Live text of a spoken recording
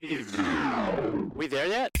We there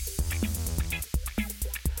yet?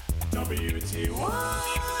 WTY.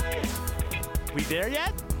 We there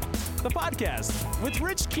yet? The podcast with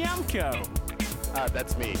Rich Kiamko.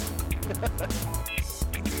 That's me.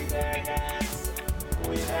 We there yet?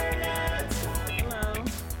 We there yet? Hello.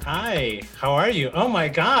 Hi, how are you? Oh my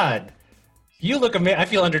God. You look amazing. I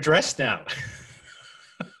feel underdressed now.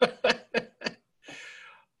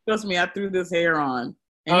 Trust me, I threw this hair on.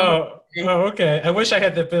 Okay. I wish I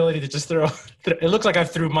had the ability to just throw. It looks like I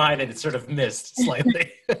threw mine and it sort of missed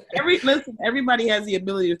slightly. Everybody has the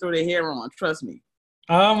ability to throw their hair on. Trust me.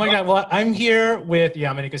 Oh my God. Well, I'm here with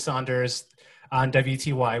Yamanika Saunders on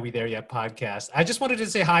WTY We There Yet podcast. I just wanted to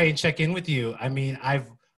say hi and check in with you. I mean,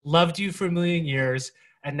 I've loved you for a million years,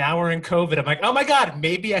 and now we're in COVID. I'm like, oh my God,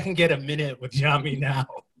 maybe I can get a minute with Yami now.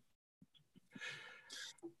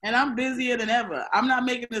 And I'm busier than ever. I'm not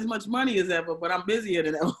making as much money as ever, but I'm busier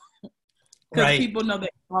than ever. Because people know they're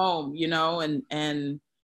home, and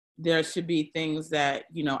there should be things that,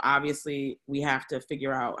 obviously we have to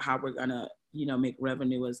figure out how we're gonna, make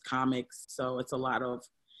revenue as comics. So it's a lot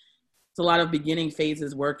of beginning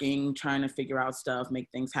phases, working, trying to figure out stuff, make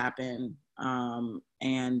things happen.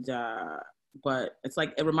 But it's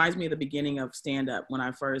like, it reminds me of the beginning of stand-up when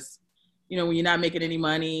I first, when you're not making any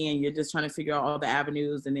money and you're just trying to figure out all the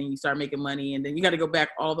avenues, and then you start making money, and then you got to go back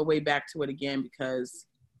all the way back to it again because,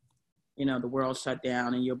 the world shut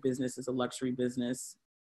down and your business is a luxury business.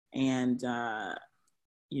 And,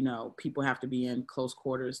 people have to be in close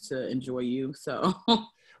quarters to enjoy you. So.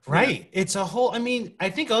 Right. It's a whole, I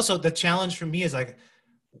think also the challenge for me is like,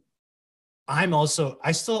 I'm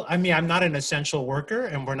not an essential worker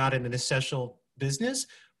and we're not in an essential business,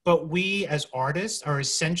 but we as artists are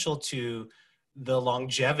essential to the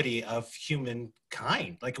longevity of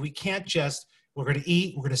humankind. Like we can't just, we're going to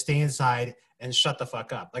eat, we're going to stay inside and shut the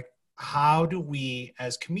fuck up. Like how do we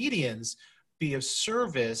as comedians be of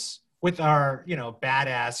service with our,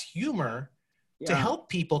 badass humor to help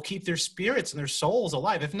people keep their spirits and their souls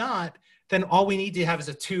alive? If not, then all we need to have is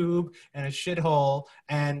a tube and a shithole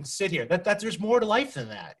and sit here. That there's more to life than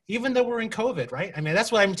that, even though we're in COVID, right?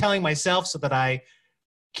 That's what I'm telling myself so that I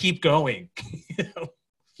keep going.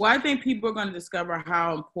 Well, I think people are going to discover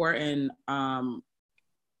how important,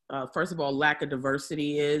 first of all, lack of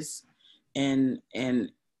diversity is in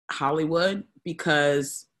Hollywood,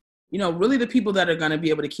 because, really the people that are going to be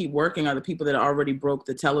able to keep working are the people that already broke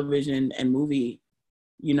the television and movie,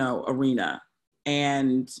 arena.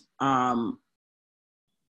 And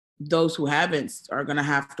those who haven't are going to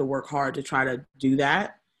have to work hard to try to do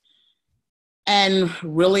that. And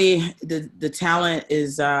really the talent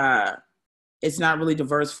is, it's not really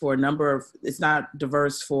diverse for it's not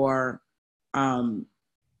diverse for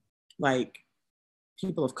like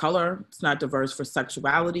people of color. It's not diverse for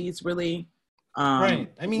sexualities, really. Right.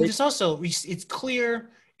 It's clear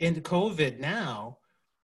in COVID now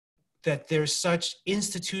that there's such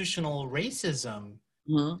institutional racism,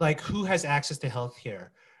 like who has access to healthcare?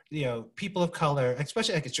 People of color,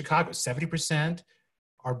 especially like in Chicago, 70%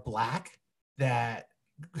 are Black that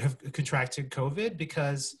have contracted COVID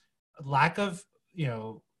because lack of,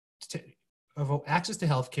 of access to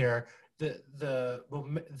healthcare.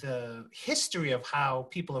 The history of how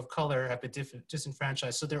people of color have been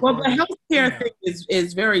disenfranchised. So the healthcare thing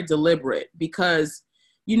is very deliberate because,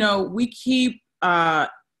 we keep, the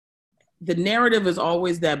narrative is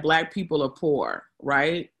always that Black people are poor,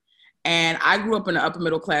 right? And I grew up in an upper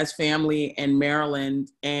middle class family in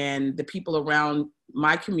Maryland, and the people around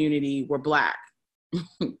my community were Black,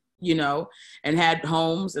 and had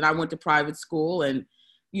homes, and I went to private school, and,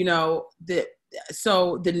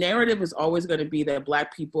 so the narrative is always going to be that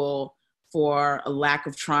Black people, for a lack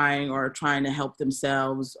of trying or trying to help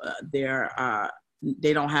themselves,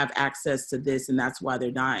 they don't have access to this, and that's why they're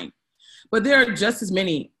dying. But there are just as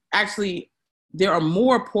many, actually, there are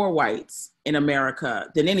more poor whites in America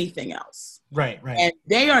than anything else. Right. And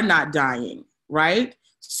they are not dying, right?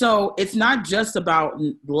 So it's not just about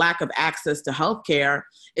lack of access to healthcare.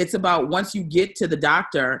 It's about once you get to the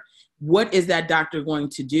doctor, what is that doctor going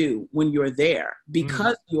to do when you're there?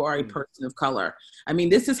 Because you are a person of color.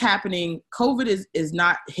 This is happening. COVID is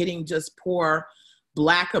not hitting just poor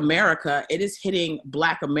Black America. It is hitting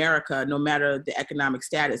Black America, no matter the economic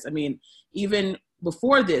status. Even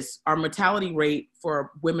before this, our mortality rate for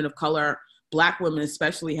women of color, Black women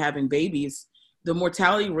especially having babies, the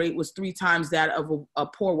mortality rate was 3 times that of a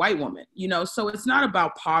poor white woman. So it's not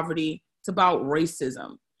about poverty. It's about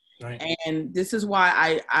racism. Right. And this is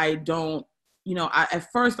why I don't,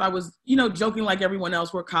 at first I was, joking like everyone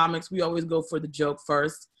else. We're comics. We always go for the joke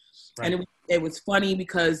first. Right. And it was funny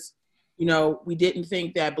because, we didn't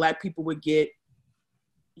think that Black people would get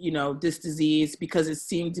this disease because it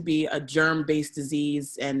seemed to be a germ-based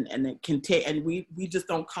disease, and it can take, and we just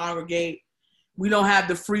don't congregate. We don't have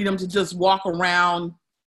the freedom to just walk around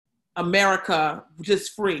America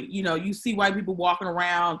just free. You see white people walking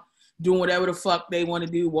around doing whatever the fuck they want to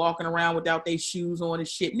do, walking around without their shoes on and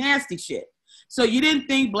shit, nasty shit. So you didn't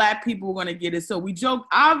think black people were going to get it. So we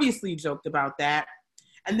obviously joked about that.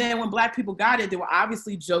 And then when black people got it, there were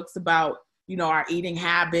obviously jokes about, our eating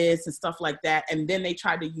habits and stuff like that. And then they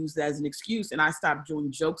tried to use that as an excuse. And I stopped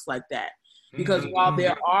doing jokes like that because while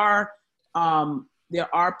there are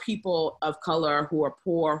people of color who are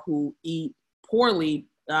poor, who eat poorly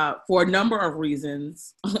for a number of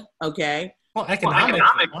reasons. Okay. Well, economic,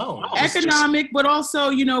 but also,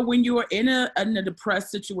 when you are in a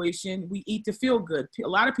depressed situation, we eat to feel good. A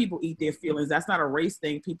lot of people eat their feelings. That's not a race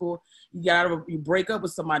thing. People, you break up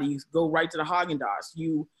with somebody, you go right to the Haagen-Dazs.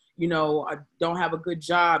 You don't have a good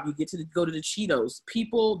job, you get to go to the Cheetos.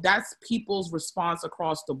 That's people's response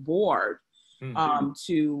across the board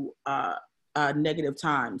to negative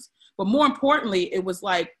times. But more importantly, it was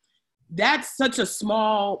like, that's such a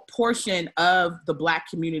small portion of the black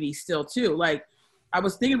community still too. Like I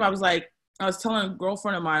was telling a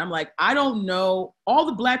girlfriend of mine, I'm like, I don't know, all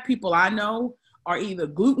the black people I know are either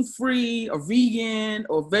gluten-free or vegan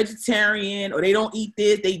or vegetarian, or they don't eat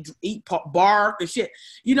this, they eat bark or shit.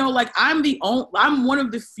 I'm one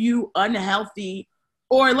of the few unhealthy,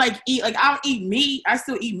 or I'll eat meat. I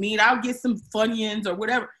still eat meat. I'll get some Funyuns or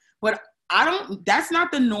whatever, but that's not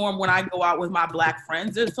the norm when I go out with my black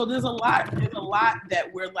friends. There's a lot that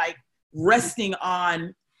we're like resting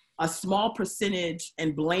on a small percentage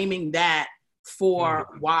and blaming that for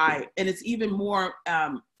why. And it's even more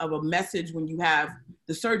of a message when you have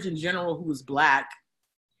the Surgeon General who is black,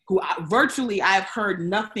 who I've heard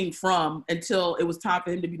nothing from until it was time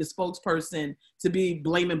for him to be the spokesperson to be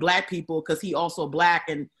blaming black people because he also black.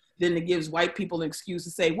 And then it gives white people an excuse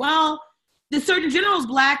to say, well, the Surgeon General is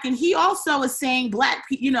black, and he also is saying black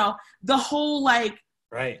people, the whole right.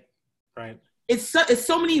 It's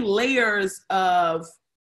so many layers of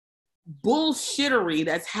bullshittery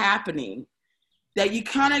that's happening that you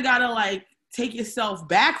kind of gotta take yourself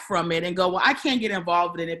back from it and go, well, I can't get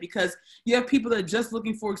involved in it because you have people that are just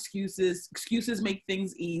looking for excuses. Excuses make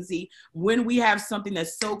things easy. When we have something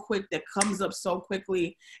that's so quick, that comes up so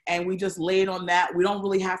quickly, and we just lay it on that, we don't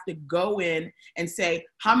really have to go in and say,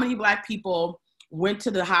 how many black people went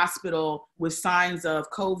to the hospital with signs of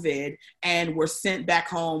COVID and were sent back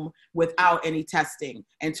home without any testing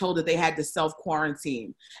and told that they had to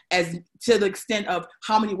self-quarantine, as to the extent of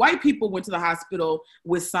how many white people went to the hospital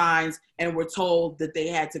with signs and were told that they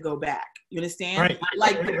had to go back. You understand?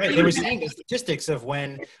 Right. They were saying the statistics of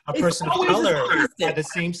when a person of color had the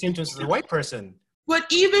same symptoms as a white person. But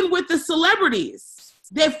even with the celebrities,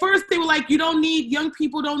 at first they were like, young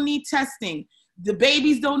people don't need testing. The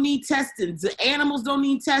babies don't need testing. The animals don't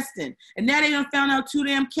need testing. And now they done found out 2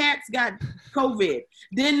 damn cats got COVID.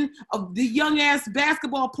 Then the young ass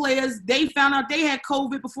basketball players, they found out they had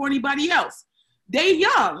COVID before anybody else. They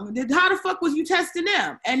young. How the fuck was you testing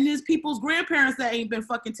them? And there's people's grandparents that ain't been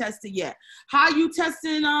fucking tested yet. How you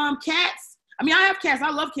testing cats? I mean, I have cats. I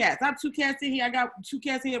love cats. I have 2 cats in here. I got 2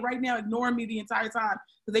 cats here right now ignoring me the entire time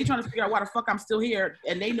because they trying to figure out why the fuck I'm still here.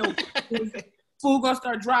 And they know food gonna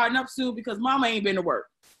start drying up soon because mama ain't been to work.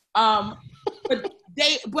 How do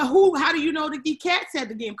you know that the cats had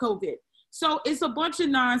the damn COVID? So it's a bunch of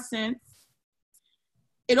nonsense.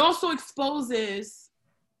 It also exposes,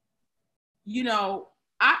 I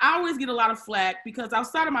always get a lot of flack because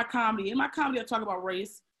outside of my comedy, in my comedy I talk about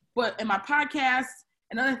race, but in my podcast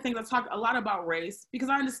and other things I talk a lot about race because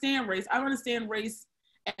I understand race. I understand race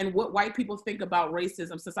and what white people think about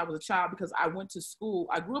racism since I was a child because I went to school.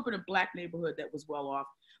 I grew up in a black neighborhood that was well off,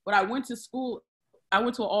 but I went to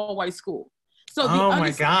an all-white school. So oh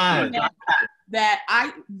my God.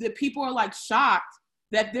 The people are shocked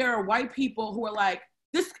that there are white people who are like,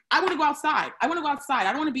 this, I want to go outside. I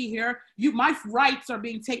don't want to be here. My rights are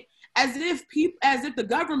being taken as if the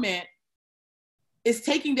government is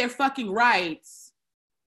taking their fucking rights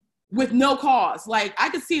with no cause. I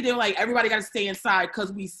could see they're like, everybody got to stay inside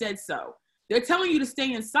because we said so. They're telling you to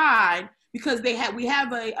stay inside because we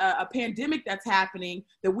have a pandemic that's happening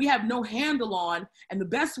that we have no handle on. And the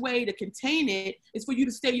best way to contain it is for you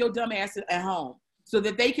to stay your dumb ass at home so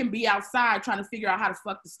that they can be outside trying to figure out how the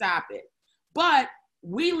fuck to stop it. But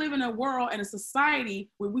we live in a world and a society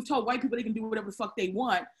where we've told white people they can do whatever the fuck they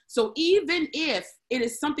want. So even if it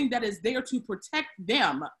is something that is there to protect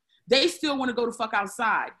them, they still want to go the fuck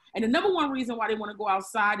outside. And the number one reason why they want to go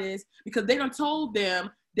outside is because they done told them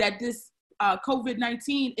that this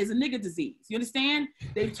COVID-19 is a nigga disease. You understand?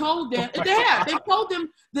 They've told them, they've told them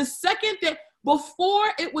the second that, before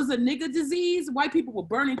it was a nigga disease, white people were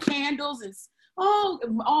burning candles and,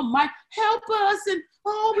 my, help us, and,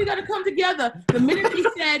 we got to come together. The minute they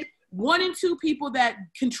said 1 in 2 people that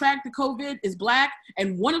contract the COVID is black,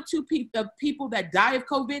 and 1 of 2 people that die of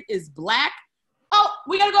COVID is black,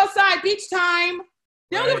 we got to go outside, beach time.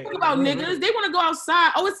 They don't give a fuck about niggas. They want to go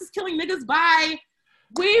outside. It's just killing niggas. Bye.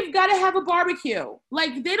 We've got to have a barbecue.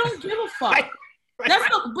 Like, they don't give a fuck.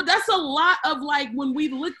 But that's a lot of, like, when we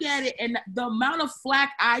look at it and the amount of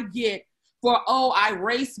flack I get for, I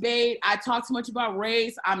race bait. I talk too much about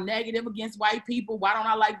race. I'm negative against white people. Why don't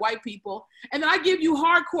I like white people? And then I give you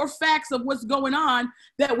hardcore facts of what's going on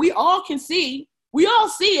that we all can see. We all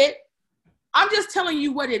see it. I'm just telling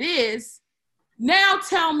you what it is. Now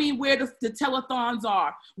tell me where the telethons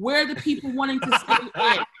are, where the people wanting to stay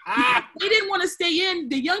in. They didn't want to stay in.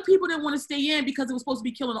 The young people didn't want to stay in because it was supposed to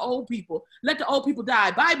be killing the old people. Let the old people die.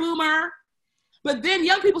 Bye, boomer. But then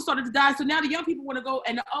young people started to die. So now the young people want to go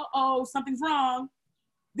and, something's wrong.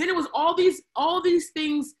 Then it was all these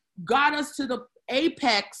things got us to the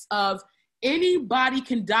apex of anybody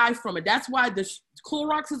can die from it. That's why the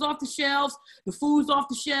Clorox is off the shelves. The food's off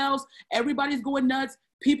the shelves. Everybody's going nuts.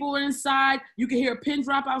 People are inside. You can hear a pin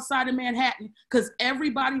drop outside in Manhattan because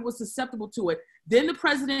everybody was susceptible to it. Then the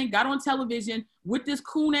president got on television with this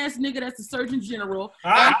coon-ass nigga that's the Surgeon General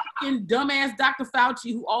and dumbass Dr.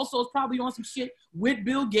 Fauci, who also is probably on some shit with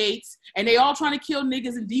Bill Gates, and they all trying to kill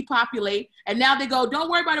niggas and depopulate. And now they go, don't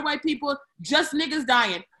worry about it, white people, just niggas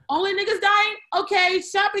dying. Only niggas dying? Okay,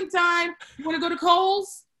 shopping time. You want to go to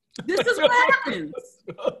Kohl's? This is what happens.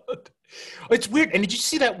 It's weird. And did you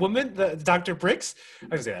see that woman, the Dr. Bricks? I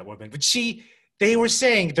didn't say that woman, but they were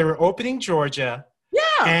saying they were opening Georgia.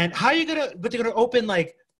 Yeah. And they're going to open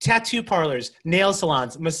like tattoo parlors, nail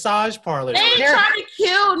salons, massage parlors. They ain't trying to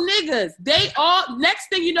kill niggas. Next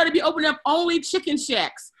thing you know, they be opening up only chicken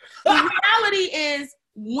shacks. The reality is,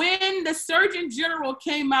 when the Surgeon General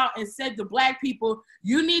came out and said to black people,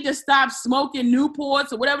 you need to stop smoking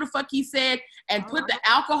Newports or whatever the fuck he said and put the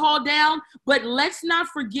alcohol down. But let's not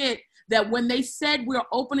forget that when they said we're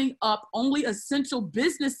opening up only essential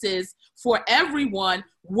businesses for everyone,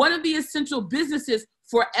 one of the essential businesses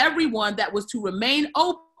for everyone that was to remain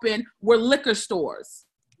open were liquor stores.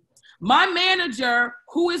 My manager,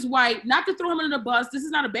 who is white, not to throw him under the bus, this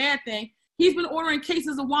is not a bad thing, he's been ordering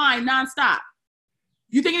cases of wine nonstop.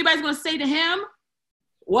 You think anybody's going to say to him,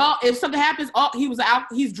 well, if something happens,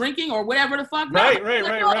 he's drinking or whatever the fuck? Right.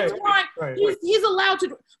 He's allowed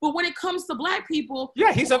to. But when it comes to black people,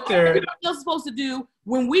 he's up there. What else supposed to do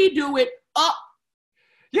when we do it up?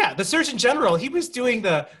 Yeah, the Surgeon General, he was doing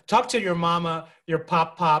the talk to your mama, your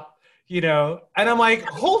pop, and I'm like,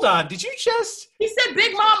 hold on, did you just? He said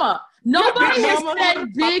Big Mama. Nobody has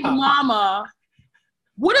said Big Mama.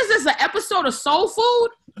 What is this, an episode of Soul Food?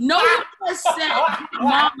 No one has said Big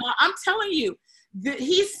Mama. I'm telling you.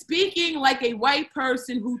 He's speaking like a white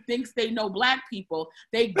person who thinks they know black people.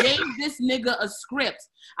 They gave this nigga a script.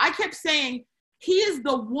 I kept saying, he is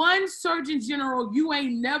the one Surgeon General you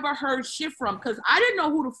ain't never heard shit from, because I didn't know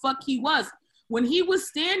who the fuck he was. When he was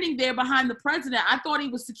standing there behind the president, I thought he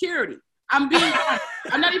was security. I'm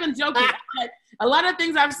not even joking. A lot of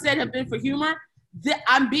things I've said have been for humor.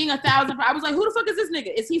 I'm being 1,000. I was like, who the fuck is this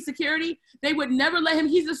nigga? Is he security? They would never let him.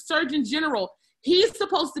 He's a Surgeon General. He's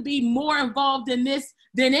supposed to be more involved in this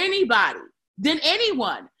than anybody, than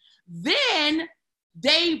anyone. Then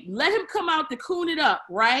they let him come out to coon it up,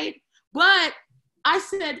 right? But I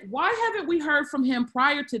said, why haven't we heard from him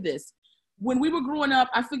prior to this? When we were growing up,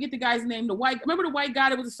 I forget the guy's name, remember the white guy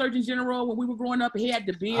that was a Surgeon General when we were growing up? He had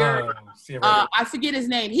the beard. I forget his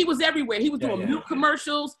name. He was everywhere. He was doing milk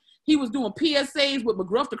commercials. He was doing PSAs with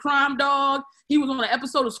McGruff the Crime Dog. He was on an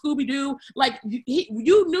episode of Scooby-Doo. Like,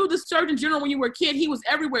 you knew the Surgeon General when you were a kid. He was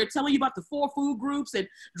everywhere telling you about the 4 food groups and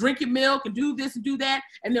drinking milk and do this and do that.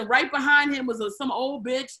 And then right behind him was some old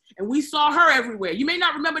bitch, and we saw her everywhere. You may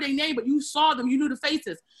not remember their name, but you saw them. You knew the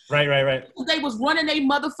faces. Right. They was running their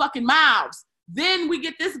motherfucking mouths. Then we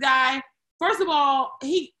get this guy. First of all,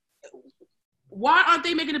 why aren't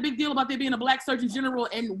they making a big deal about there being a black Surgeon General?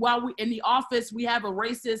 And while in the office, we have a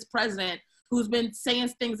racist president who's been saying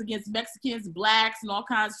things against Mexicans, blacks, and all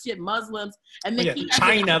kinds of shit, Muslims. And then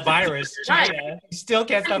China virus. China. You still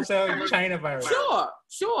can't stop saying China virus.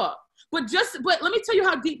 Sure. But let me tell you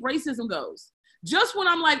how deep racism goes. Just when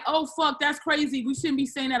I'm like, oh, fuck, that's crazy. We shouldn't be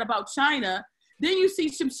saying that about China. Then you see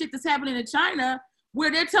some shit that's happening in China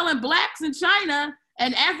where they're telling blacks in China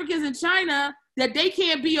and Africans in China that they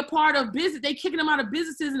can't be a part of business. They kicking them out of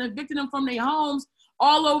businesses and evicting them from their homes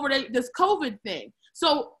all over this COVID thing.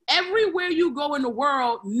 So everywhere you go in the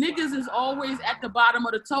world, niggas is always at the bottom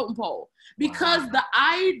of the totem pole, because the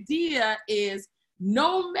idea is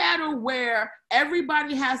no matter where,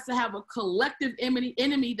 everybody has to have a collective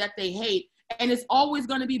enemy that they hate. And it's always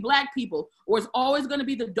going to be Black people, or it's always going to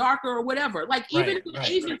be the darker or whatever. Like even in the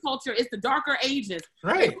Asian culture, it's the darker Asians.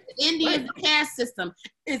 Right. The Indian caste system.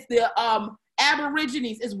 It's the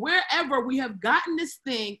Aborigines. It's wherever we have gotten this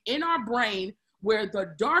thing in our brain where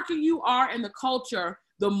the darker you are in the culture,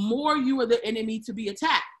 the more you are the enemy to be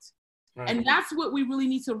attacked. Right. And that's what we really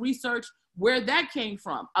need to research, where that came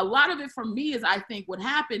from. A lot of it for me is, I think what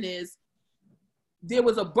happened is there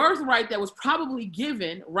was a birthright that was probably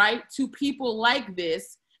given, right, to people like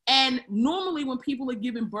this. And normally when people are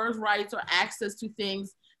given birthrights or access to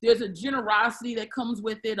things, there's a generosity that comes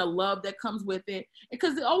with it, a love that comes with it.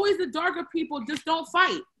 Because always the darker people just don't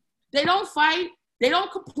fight. They don't fight. They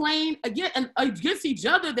don't complain against each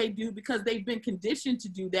other. They do, because they've been conditioned to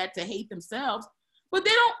do that, to hate themselves. But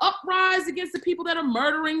they don't uprise against the people that are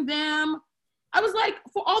murdering them. I was like,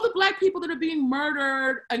 for all the Black people that are being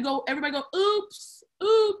murdered, and everybody go, oops,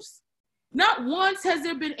 oops. Not once has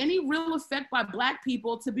there been any real effect by Black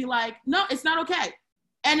people to be like, no, it's not okay.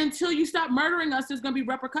 And until you stop murdering us, there's gonna be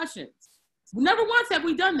repercussions. Never once have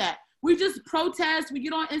we done that. We just protest, we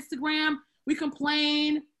get on Instagram, we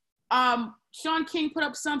complain. Sean King put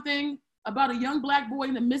up something about a young Black boy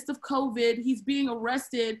in the midst of COVID. He's being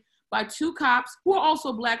arrested by 2 cops who are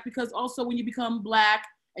also Black, because also when you become Black,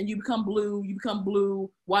 and you become blue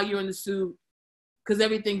while you're in the suit, because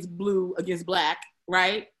everything's blue against Black,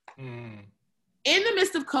 right? In the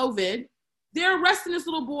midst of COVID, they're arresting this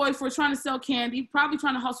little boy for trying to sell candy, probably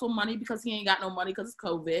trying to hustle money because he ain't got no money because it's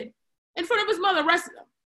COVID, in front of his mother, arrested him.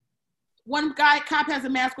 One cop has a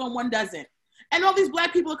mask on, one doesn't. And all these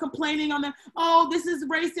Black people are complaining on them, oh, this is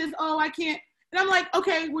racist, oh, I can't. And I'm like,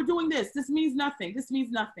 okay, we're doing this. This means nothing. This means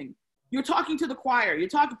nothing. You're talking to the choir. You're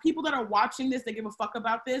talking, people that are watching this, they give a fuck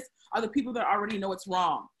about this, are the people that already know it's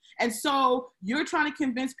wrong. And so you're trying to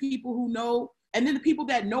convince people who know, and then the people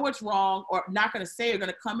that know it's wrong or not going to say are going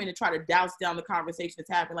to come in and try to douse down the conversation that's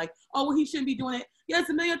happening. Like, oh, well, he shouldn't be doing it. Yeah, there's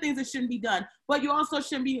a million things that shouldn't be done. But you also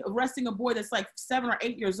shouldn't be arresting a boy that's like 7 or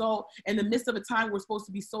 8 years old in the midst of a time we're supposed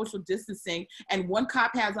to be social distancing, and one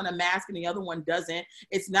cop has on a mask and the other one doesn't.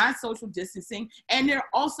 It's not social distancing. And they're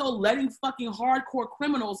also letting fucking hardcore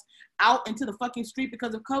criminals out into the fucking street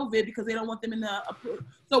because of COVID, because they don't want them in the,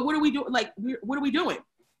 so what are we doing? Like, what are we doing?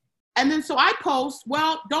 And then so I post,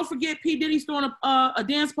 well, don't forget P. Diddy's throwing a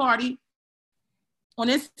dance party on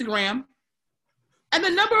Instagram. And the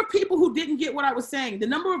number of people who didn't get what I was saying, the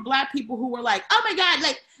number of Black people who were like, oh my God,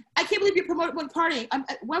 like, I can't believe you're promoting partying.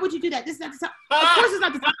 Why would you do that? This is not the time. Of course it's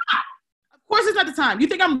not the time. Of course it's not the time. You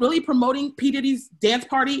think I'm really promoting P. Diddy's dance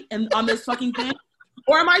party on this fucking thing?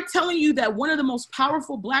 Or am I telling you that one of the most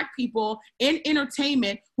powerful Black people in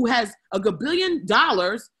entertainment, who has $1 billion,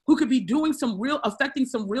 who could be doing affecting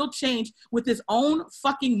some real change with his own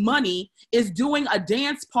fucking money, is doing a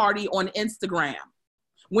dance party on Instagram?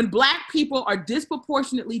 When Black people are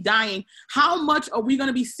disproportionately dying, how much are we going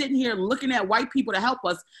to be sitting here looking at white people to help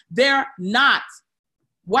us? They're not.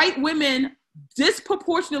 White women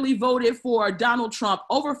disproportionately voted for Donald Trump.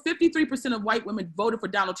 Over 53% of white women voted for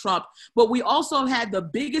Donald Trump. But we also had the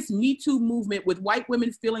biggest Me Too movement, with white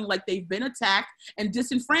women feeling like they've been attacked and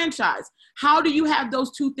disenfranchised. How do you have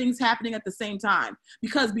those two things happening at the same time?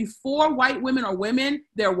 Because before white women are women,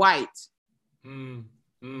 they're white.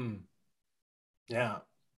 Yeah.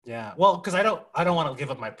 Yeah. Well, because I don't want to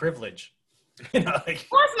give up my privilege. Of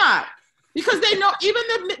course not. Because they know, even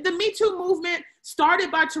the Me Too movement started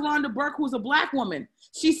by Taronda Burke, who's a Black woman.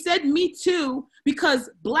 She said Me Too because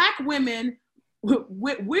Black women,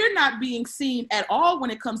 we're not being seen at all when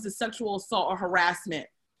it comes to sexual assault or harassment.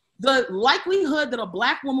 The likelihood that a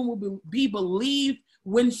Black woman will be believed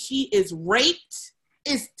when she is raped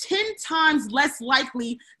is 10 times less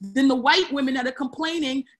likely than the white women that are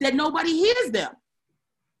complaining that nobody hears them.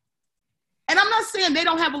 And I'm not saying they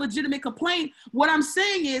don't have a legitimate complaint. What I'm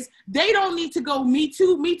saying is they don't need to go Me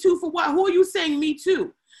Too. Me Too for what? Who are you saying Me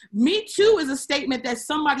Too? Me Too is a statement that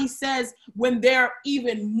somebody says when they're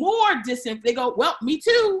even more distant. They go, well, me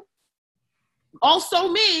too. Also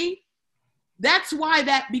me. That's why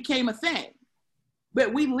that became a thing.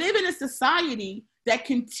 But we live in a society that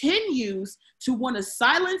continues to want to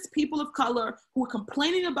silence people of color who are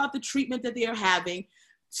complaining about the treatment that they are having,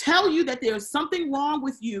 tell you that there's something wrong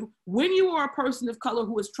with you when you are a person of color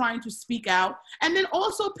who is trying to speak out, and then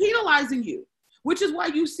also penalizing you, which is why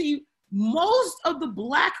you see most of the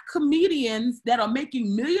Black comedians that are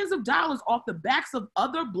making millions of dollars off the backs of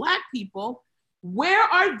other Black people. Where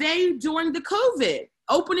are they during the COVID?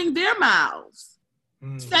 Opening their mouths.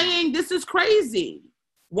 saying this is crazy.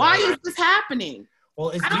 Why is this happening?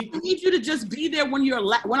 Well, I don't need you to just be there when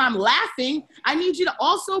when I'm laughing. I need you to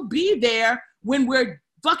also be there when we're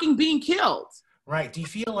fucking being killed. Right. Do you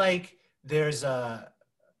feel like there's I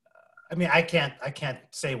mean, I can't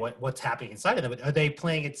say what's happening inside of them, but are they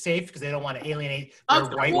playing it safe because they don't want to alienate their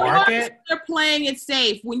white market? They're playing it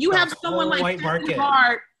safe. When you have someone like Kevin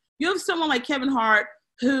Hart,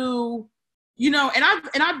 who, you know, and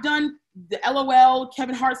I've done the LOL,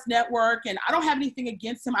 Kevin Hart's network, and I don't have anything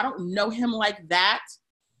against him. I don't know him like that.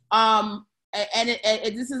 And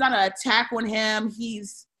this is not an attack on him.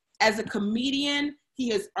 He's, as a comedian, he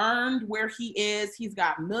has earned where he is. He's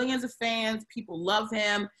got millions of fans. People love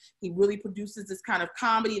him. He really produces this kind of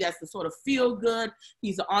comedy that's the sort of feel good.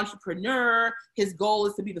 He's an entrepreneur. His goal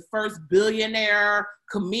is to be the first billionaire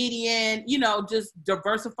comedian, you know, just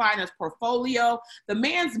diversifying his portfolio. The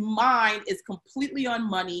man's mind is completely on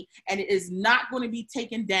money, and it is not going to be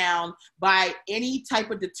taken down by any type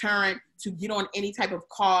of deterrent to get on any type of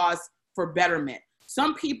cause for betterment.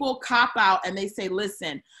 Some people cop out and they say,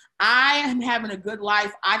 listen, I am having a good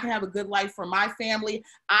life. I can have a good life for my family.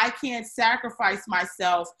 I can't sacrifice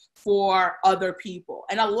myself for other people.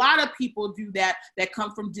 And a lot of people do that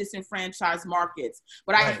come from disenfranchised markets.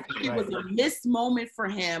 But I think it was a missed moment for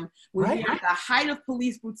him when we were at the height of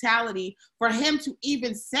police brutality, for him to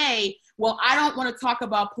even say, well, I don't want to talk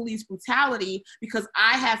about police brutality because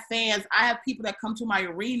I have fans. I have people that come to my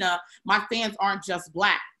arena. My fans aren't just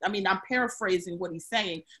Black. I mean, I'm paraphrasing what he's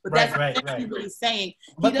saying, but that's exactly what he's saying.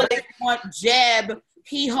 He doesn't want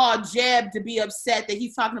Hee-haw Jeb to be upset that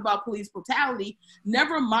he's talking about police brutality.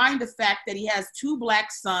 Never mind the fact that he has 2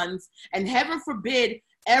 Black sons, and heaven forbid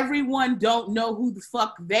everyone don't know who the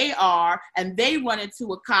fuck they are, and they run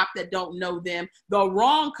into a cop that don't know them, the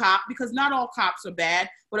wrong cop, because not all cops are bad.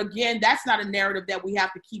 But again, that's not a narrative that we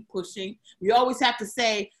have to keep pushing. We always have to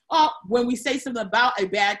say, oh, when we say something about a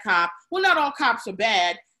bad cop, well, not all cops are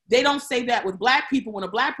bad. They don't say that with Black people. When a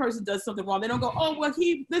Black person does something wrong, they don't go, oh, well,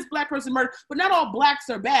 this Black person murdered. But not all Blacks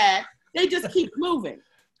are bad. They just keep moving,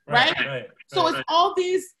 right? So it's all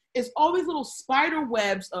these little spider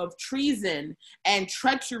webs of treason and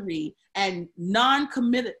treachery and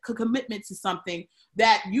commitment to something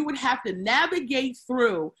that you would have to navigate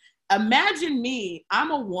through. Imagine me,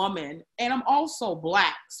 I'm a woman and I'm also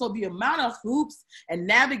Black. So the amount of hoops and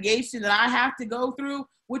navigation that I have to go through,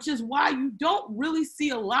 which is why you don't really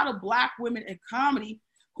see a lot of Black women in comedy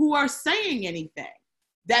who are saying anything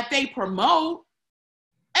that they promote.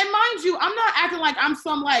 And mind you, I'm not acting like I'm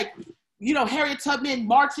some like, you know, Harriet Tubman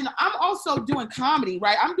marching. I'm also doing comedy,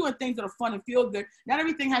 right? I'm doing things that are fun and feel good. Not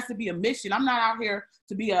everything has to be a mission. I'm not out here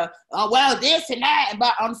to be well, this and that,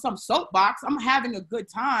 but on some soapbox. I'm having a good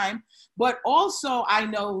time. But also I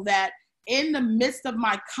know that in the midst of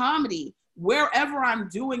my comedy, wherever I'm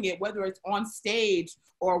doing it, whether it's on stage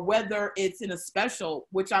or whether it's in a special,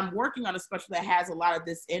 which I'm working on a special that has a lot of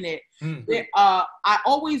this in it, I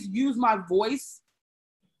always use my voice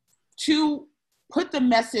to put the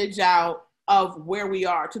message out of where we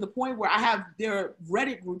are, to the point where there are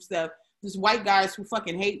Reddit groups that there's white guys who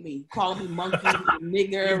fucking hate me, calling me monkey and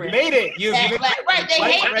nigger. You made it. You right, they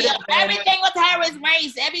hate me. Everything with her is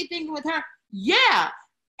race. Everything with her. Yeah,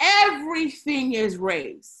 everything is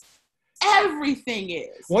race. Everything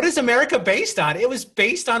is. What is America based on? It was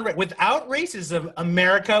based on, without racism,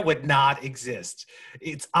 America would not exist.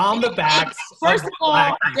 It's on the backs First of all,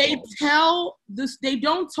 Black people. they tell this, they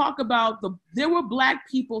don't talk about there were Black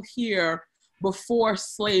people here before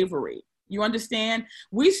slavery. You understand?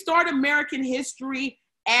 We start American history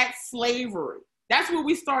at slavery. That's where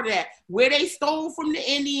we started at, where they stole from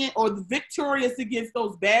the Indian or the victorious against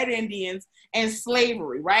those bad Indians and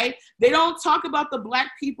slavery, right? They don't talk about the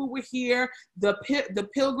Black people were here, the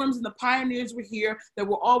Pilgrims and the pioneers were here, that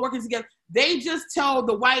were all working together. They just tell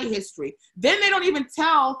the white history. Then they don't even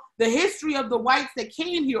tell the history of the whites that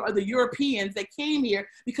came here or the Europeans that came here,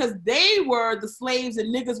 because they were the slaves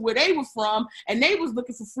and niggas where they were from, and they was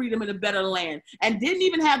looking for freedom in a better land and didn't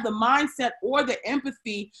even have the mindset or the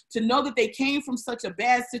empathy to know that they came from such a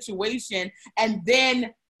bad situation and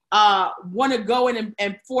then want to go in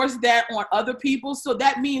and force that on other people. So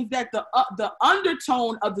that means that the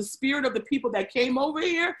undertone of the spirit of the people that came over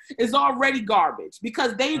here is already garbage,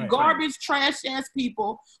 because they garbage, trash ass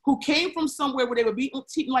people who came from somewhere where they were being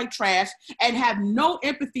treated like trash and have no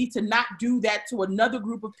empathy to not do that to another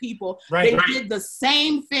group of people. They did the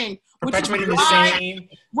same thing. Perpetuating the same.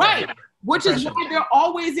 Which is why they're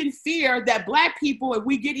always in fear that Black people, if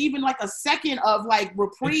we get even like a second of like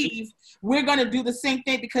reprieve, we're going to do the same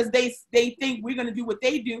thing, because they think we're going to do what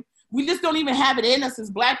they do. We just don't even have it in us as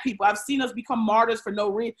Black people. I've seen us become martyrs for no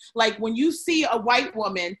reason. Like when you see a white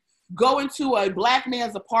woman go into a Black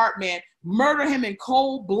man's apartment, murder him in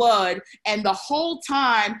cold blood, and the whole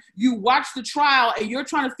time you watch the trial and you're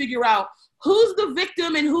trying to figure out who's the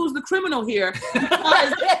victim and who's the criminal here,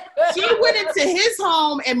 because she went into his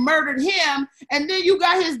home and murdered him, and then you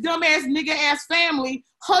got his dumbass nigga-ass family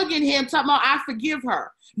hugging him, talking about, I forgive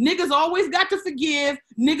her. Niggas always got to forgive.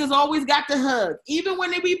 Niggas always got to hug. Even when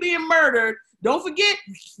they be being murdered, don't forget,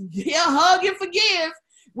 hug and forgive.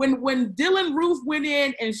 When Dylan Roof went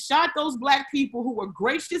in and shot those Black people who were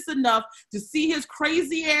gracious enough to see his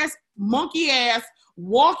crazy ass, monkey ass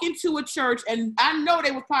walk into a church, and I know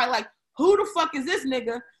they were probably like, who the fuck is this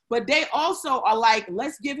nigga? But they also are like,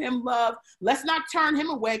 let's give him love. Let's not turn him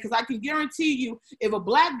away, because I can guarantee you, if a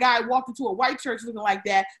Black guy walked into a white church looking like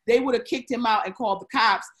that, they would have kicked him out and called the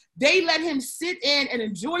cops. They let him sit in and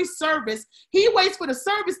enjoy service. He waits for the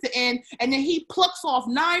service to end, and then he plucks off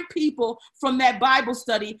 9 people from that Bible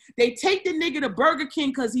study. They take the nigga to Burger King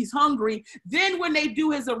because he's hungry. Then when they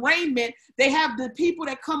do his arraignment, they have the people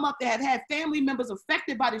that come up that have had family members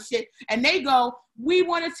affected by the shit, and they go, we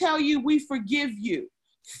want to tell you we forgive you.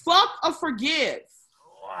 Fuck a forgive.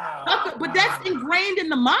 Wow. But that's ingrained in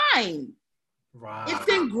the mind. Wow. It's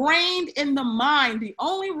ingrained in the mind. The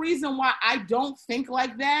only reason why I don't think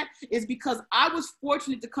like that is because I was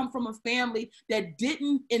fortunate to come from a family that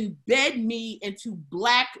didn't embed me into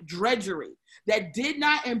Black drudgery, that did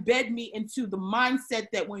not embed me into the mindset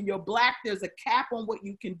that when you're Black, there's a cap on what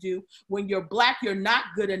you can do. When you're Black, you're not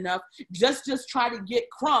good enough. Just try to get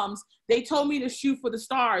crumbs. They told me to shoot for the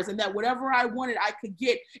stars, and that whatever I wanted, I could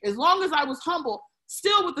get, as long as I was humble,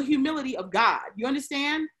 still with the humility of God. You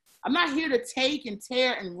understand? I'm not here to take and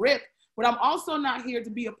tear and rip, but I'm also not here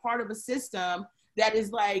to be a part of a system that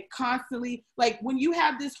is like constantly, like when you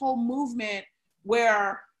have this whole movement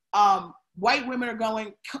where white women are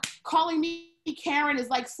going, calling me Karen is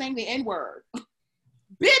like saying the N-word.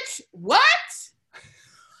 Bitch, what?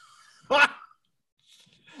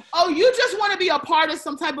 Oh, you just want to be a part of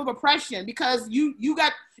some type of oppression because you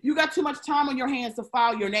got too much time on your hands to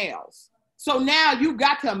file your nails. So now you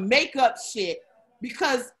got to make up shit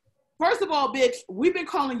because, first of all, bitch, we've been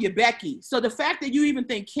calling you Becky. So the fact that you even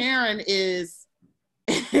think Karen is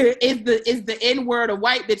the N-word of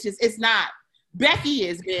white bitches, it's not. Becky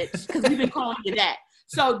is, bitch, because we've been calling you that.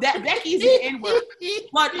 So that Becky's the N-word.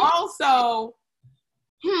 But also,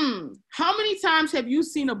 how many times have you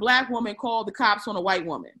seen a Black woman call the cops on a white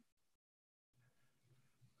woman?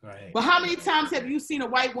 Right. But how many times have you seen a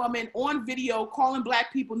white woman on video calling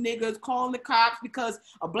Black people niggas, calling the cops because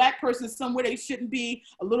a Black person is somewhere they shouldn't be,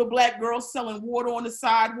 a little Black girl selling water on the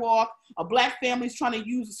sidewalk, a Black family's trying to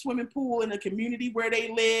use a swimming pool in the community where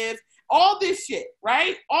they live, all this shit,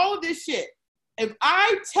 right? All of this shit. If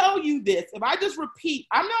I tell you this, if I just repeat,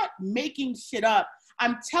 I'm not making shit up.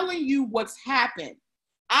 I'm telling you what's happened.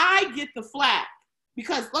 I get the flack.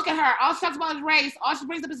 Because look at her, all she talks about is race, all she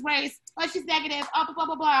brings up is race, oh, she's negative, blah, blah,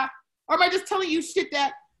 blah, blah. Or am I just telling you shit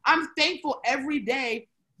that I'm thankful every day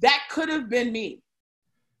that could have been me?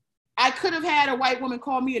 I could have had a white woman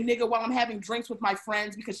call me a nigga while I'm having drinks with my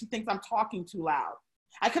friends because she thinks I'm talking too loud.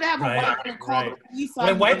 I could have a white woman call the police on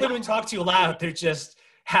me. When white women talk too loud, they're just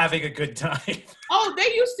having a good time. Oh,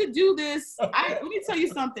 they used to do this. Let me tell you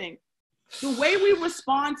something. The way we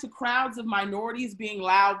respond to crowds of minorities being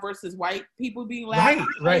loud versus white people being loud.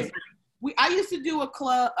 Right. I used to do a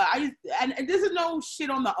club, and this is no shit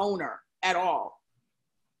on the owner at all,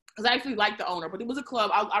 because I actually like the owner, but it was a club,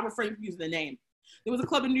 I'll refrain from using the name. There was a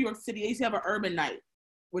club in New York City, they used to have an urban night,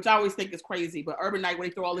 which I always think is crazy, but urban night where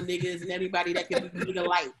they throw all the niggas and everybody that can be nigga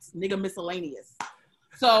lights, nigga miscellaneous.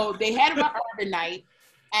 So they had an urban night,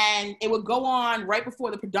 and it would go on right before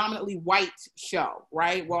the predominantly white show,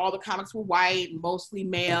 right? Where all the comics were white, mostly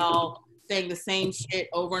male, saying the same shit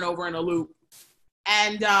over and over in a loop.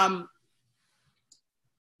 And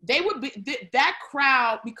they would be, that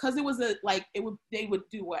crowd, because it was they would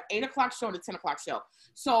do an 8 o'clock show and a 10 o'clock show.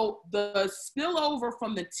 So the spillover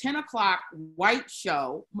from the 10 o'clock white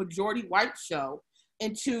show, majority white show,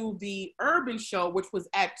 into the urban show, which was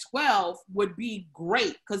at 12, would be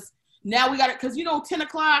great. Because now we got it, because 10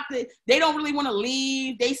 o'clock, they don't really want to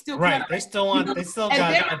leave. They still right. They still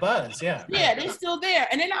got a buzz. Yeah. Yeah, they're still there,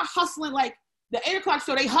 and they're not hustling like the 8 o'clock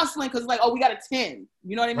show. They hustling because like, oh, we got a 10.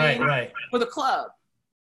 You know what I mean? Right. For the club.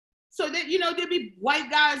 So that there'd be white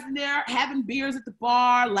guys in there having beers at the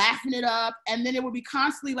bar, laughing it up, and then it would be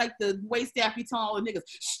constantly like the wait staff be telling all the niggas,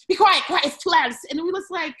 shh, be quiet, it's too loud. And we was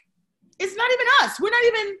like, it's not even us. We're not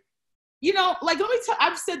even, like, let me tell.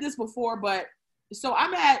 I've said this before, but So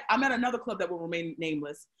I'm at another club that will remain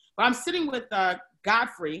nameless, but I'm sitting with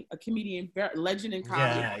Godfrey, a comedian, legend in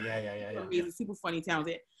comedy. Yeah. He's super funny,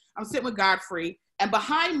 talented. I'm sitting with Godfrey, and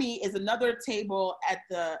behind me is another table at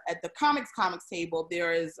the comics table.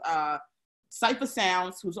 There is Cypher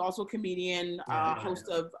Sounds, who's also a comedian, host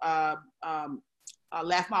of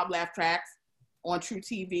Laugh Mob Laugh Tracks on True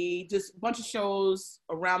TV, just a bunch of shows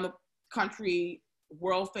around the country,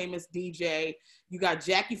 world famous DJ. You got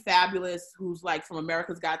Jackie Fabulous, who's like from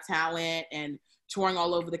America's Got Talent and touring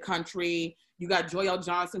all over the country. You got Joyelle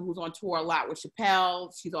Johnson, who's on tour a lot with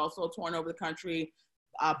Chappelle. She's also touring over the country.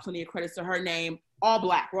 Plenty of credits to her name. All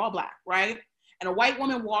black. We're all black, right? And a white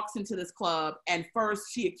woman walks into this club, and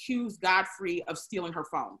first she accused Godfrey of stealing her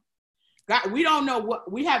phone. We don't know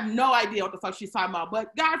we have no idea what the fuck she's talking about.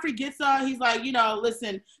 But Godfrey gets her. He's like,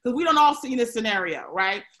 listen, because we don't all see this scenario,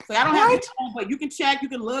 right? So I don't have your phone, but you can check, you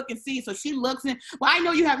can look and see. So she looks and, well, I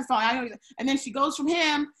know you have the phone. I know. And then she goes from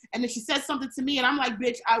him, and then she says something to me, and I'm like,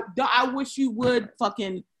 bitch, I wish you would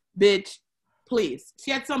fucking, bitch, please.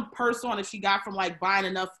 She had some purse on that she got from like buying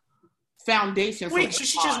enough foundation. Wait, so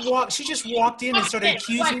she just walked in and started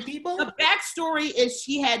accusing people? The backstory is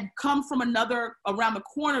she had come from around the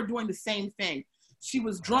corner doing the same thing. She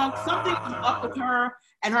was drunk, something was up with her,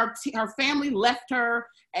 and her family left her,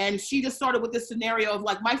 and she just started with this scenario of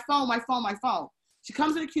like, my phone. She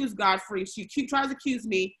comes and accuses Godfrey. She tries to accuse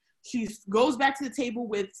me. She goes back to the table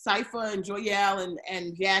with Cypher and Joyelle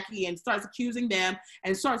and Jackie and starts accusing them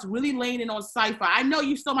and starts really laying in on Cypher. I know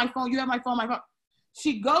you stole my phone. You have my phone.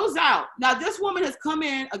 She goes out. Now, this woman has come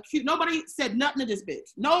in, accused. Nobody said nothing to this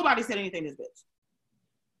bitch. Nobody said anything to this bitch.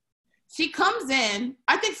 She comes in.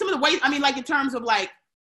 I think some of the wait, like in terms of like,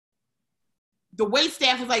 the wait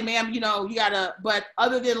staff was like, ma'am, you gotta, but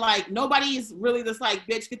other than like, nobody's really just like,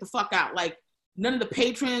 bitch, get the fuck out. Like, none of the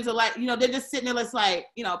patrons are like, they're just sitting there, it's like,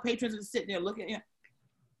 patrons are just sitting there looking.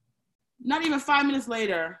 Not even 5 minutes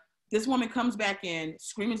later, this woman comes back in,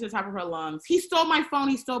 screaming to the top of her lungs, he stole my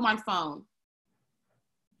phone.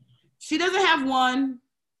 She doesn't have one.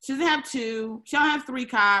 She doesn't have two. She don't have 3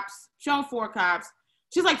 cops. She don't have 4 cops.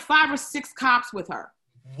 She's like 5 or 6 cops with her.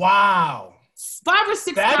 Wow. 5 or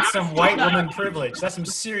 6 That's cops. some white woman privilege. That's some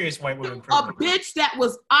serious white woman privilege. A bitch that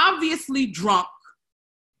was obviously drunk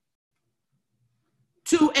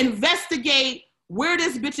to investigate where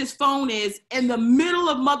this bitch's phone is in the middle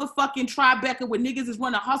of motherfucking Tribeca where niggas is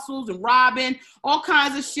running hustles and robbing. All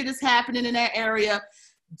kinds of shit is happening in that area.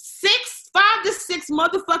 5 to 6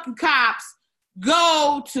 motherfucking cops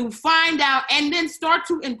go to find out and then start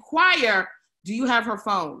to inquire, do you have her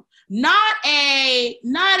phone? Not a,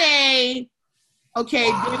 okay,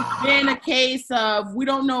 wow. There's been a case of, we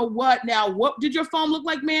don't know what now. What did your phone look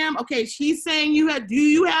like, ma'am? Okay, she's saying do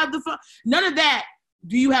you have the phone? None of that.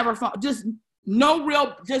 Do you have her phone? Just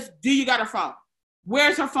do you got her phone?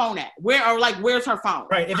 Where's her phone at? Where's her phone?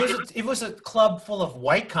 Right. If it was a club full of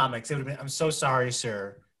white comics, it would have been, I'm so sorry,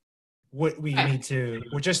 sir. We want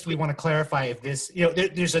to clarify if this,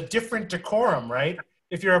 there's a different decorum, right?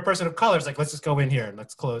 If you're a person of color, it's like, let's just go in here and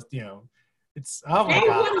let's close, it's, oh my God.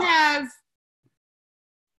 They would have,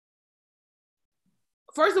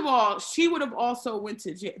 first of all, she would have also went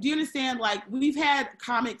to jail. Do you understand? Like, we've had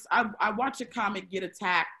comics, I watched a comic get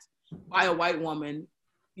attacked by a white woman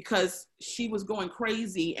because she was going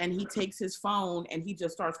crazy, and he takes his phone and he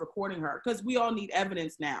just starts recording her, because we all need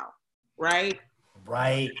evidence now, right?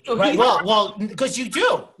 Right. So right. Well, because you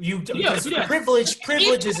do. Privilege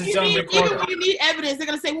is its own recorder. Even when you need evidence, they're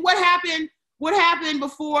gonna say, well, what happened? What happened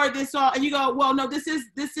before this all? And you go, well, no, this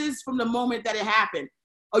is from the moment that it happened.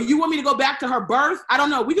 Oh, you want me to go back to her birth? I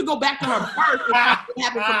don't know. We could go back to her birth and what happened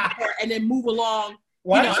from her, and then move along.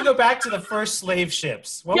 Why don't you go back to the first slave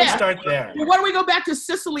ships? Why don't we start there? Well, why don't we go back to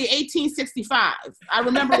Sicily, 1865? I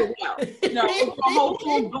remember it well. It's a whole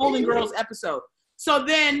full Golden Girls episode. So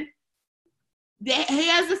then he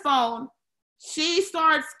has the phone. She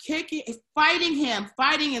starts fighting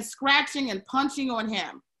and scratching and punching on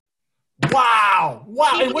him. Wow.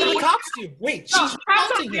 And what do the cops do? Wait, she's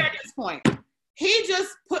punching him at this point. He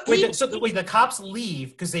just put. The cops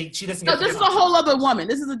leave because she doesn't. No, this is a whole other woman.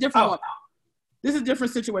 This is a different woman. This is a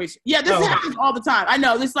different situation. Yeah, this happens all the time. I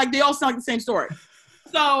know. It's like they all sound like the same story.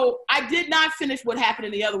 So I did not finish what happened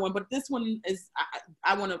in the other one, but this one is.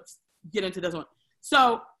 I want to get into this one.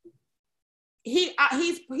 So he's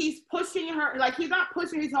pushing her, like, he's not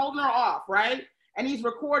pushing, he's holding her off, right? And he's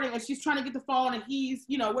recording, and she's trying to get the phone, and he's,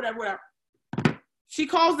 whatever. She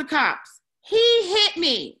calls the cops. He hit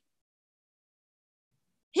me.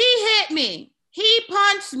 He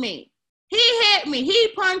punched me. He hit me. He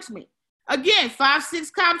punched me. Again, 5,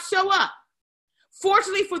 6 cops show up.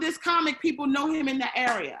 Fortunately for this comic, people know him in the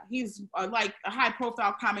area. He's like a high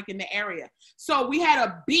profile comic in the area. So we had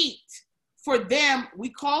a beat for them. We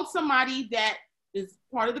called somebody that is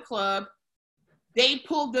part of the club. They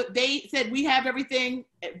said, we have everything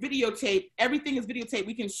videotaped. Everything is videotaped.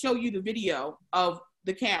 We can show you the video of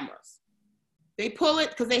the cameras. They pull it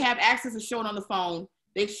because they have access to show it on the phone.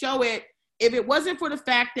 They show it. If it wasn't for the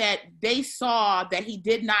fact that they saw that he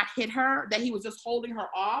did not hit her, that he was just holding her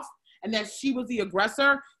off, and that she was the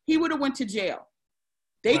aggressor, he would have went to jail.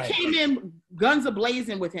 They came in guns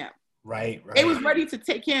a-blazing with him. Right. They was ready to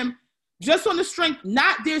take him just on the strength.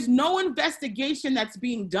 There's no investigation that's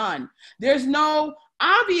being done.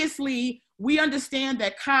 Obviously, we understand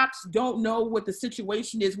that cops don't know what the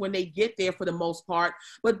situation is when they get there for the most part,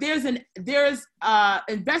 but there's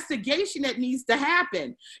investigation that needs to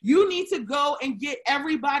happen. You need to go and get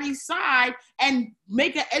everybody's side and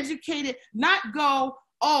make an educated, not go,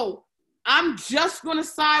 oh, I'm just going to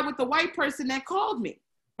side with the white person that called me.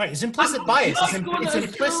 Right, it's implicit bias. It's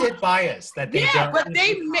implicit bias that they don't. But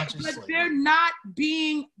they're not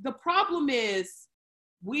being. The problem is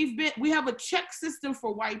we have a check system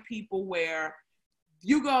for white people where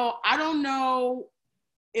you go, I don't know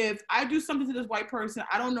if I do something to this white person,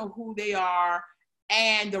 I don't know who they are,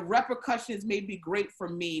 and the repercussions may be great for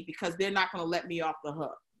me because they're not going to let me off the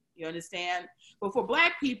hook. You understand? But for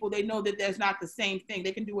black people, they know that there's not the same thing.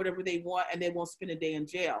 They can do whatever they want and they won't spend a day in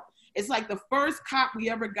jail. It's like the first cop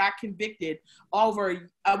we ever got convicted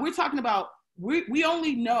over, we're talking about, we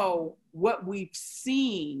only know what we've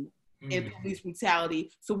seen in police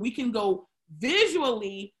brutality. So we can go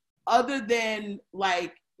visually, other than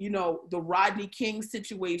like, the Rodney King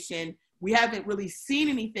situation, we haven't really seen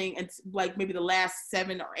anything in like maybe the last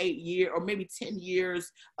 7 or 8 years, or maybe 10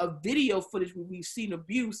 years of video footage where we've seen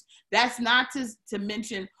abuse. That's not to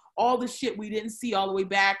mention all the shit we didn't see all the way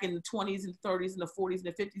back in the 20s and 30s and the 40s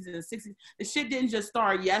and the 50s and the 60s. The shit didn't just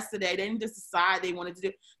start yesterday. They didn't just decide they wanted to do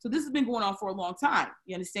it. So this has been going on for a long time.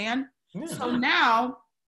 You understand? Yeah. So now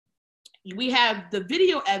we have the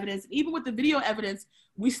video evidence. Even with the video evidence,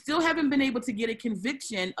 we still haven't been able to get a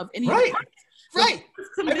conviction of any. Right. Right.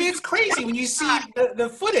 I mean, it's crazy when you see the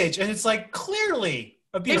footage and it's like clearly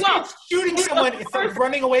abuse. Shooting someone, if they're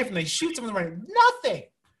running away from them, they shoot someone running. Nothing.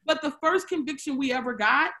 But the first conviction we ever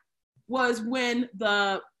got was when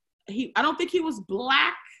I don't think he was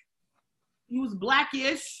black. He was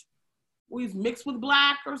blackish. He was mixed with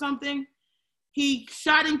black or something. He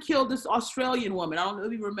shot and killed this Australian woman. I don't know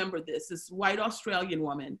if you remember this white Australian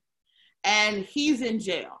woman. And he's in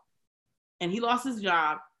jail. And he lost his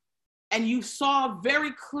job. And you saw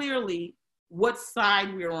very clearly what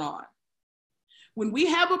side we're on. When we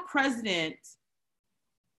have a president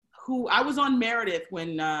who, I was on Meredith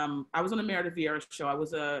when I was on the Meredith Vieira show. I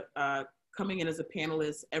was coming in as a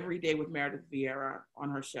panelist every day with Meredith Vieira on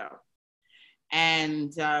her show.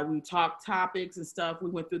 And we talked topics and stuff.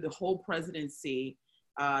 We went through the whole presidency,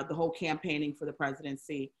 the whole campaigning for the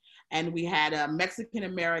presidency. And we had a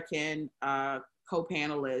Mexican-American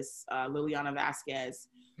co-panelist, Liliana Vasquez.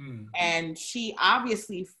 And she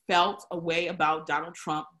obviously felt a way about Donald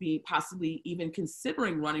Trump possibly even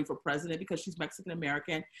considering running for president because she's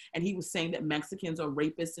Mexican-American. And he was saying that Mexicans are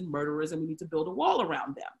rapists and murderers and we need to build a wall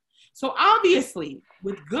around them. So obviously,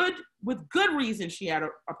 with good reason, she had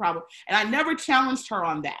a problem. And I never challenged her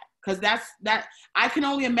on that because that I can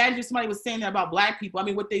only imagine if somebody was saying that about black people. I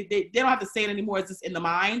mean, what they don't have to say it anymore. It's just in the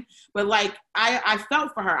mind. But like, I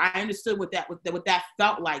felt for her. I understood what that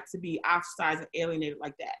felt like to be ostracized and alienated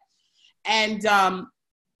like that. And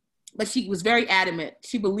but she was very adamant.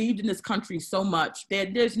 She believed in this country so much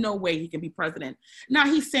that there's no way he can be president. Now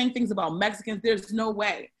he's saying things about Mexicans. There's no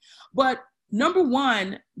way. But number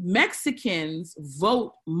one, Mexicans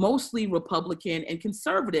vote mostly Republican and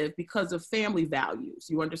conservative because of family values,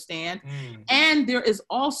 you understand? And there is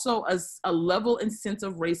also a level and sense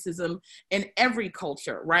of racism in every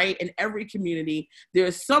culture, right? In every community, there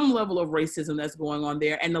is some level of racism that's going on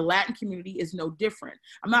there, and the Latin community is no different.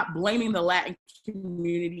 I'm not blaming the Latin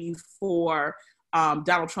community for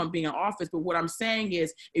Donald Trump being in office. But what I'm saying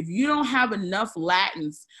is, if you don't have enough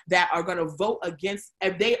Latins that are going to vote against,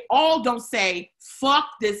 if they all don't say, fuck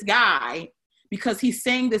this guy, because he's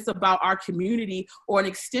saying this about our community or an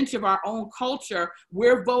extension of our own culture,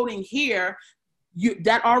 we're voting here,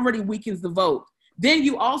 that already weakens the vote. Then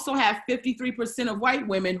you also have 53% of white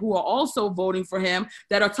women who are also voting for him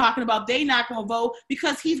that are talking about they not going to vote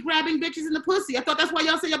because he's grabbing bitches in the pussy. I thought that's why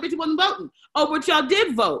y'all said y'all bitches wasn't voting. Oh, but y'all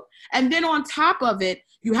did vote. And then on top of it,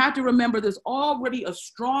 you have to remember there's already a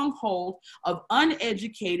stronghold of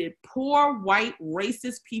uneducated, poor, white,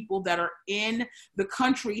 racist people that are in the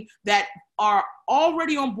country that are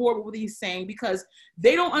already on board with what he's saying because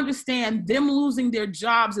they don't understand them losing their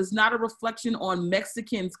jobs is not a reflection on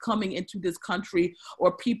Mexicans coming into this country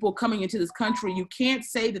or people coming into this country. You can't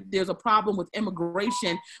say that there's a problem with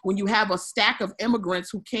immigration when you have a stack of immigrants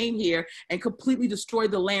who came here and completely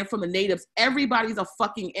destroyed the land from the natives. Everybody's a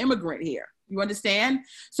fucking immigrant here. You understand?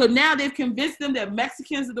 So now they've convinced them that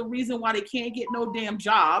Mexicans are the reason why they can't get no damn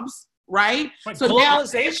jobs, right? So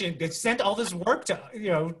globalization, they sent all this work to,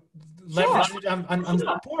 leverage on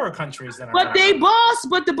the poorer countries. But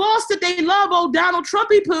the boss that they love, old Donald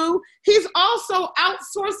Trumpy poo, he's also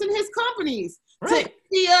outsourcing his companies to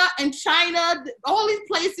India and China, all these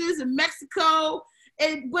places, in Mexico.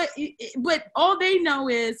 But all they know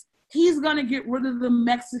is he's gonna get rid of the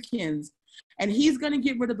Mexicans. And he's going to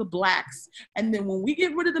get rid of the blacks. And then when we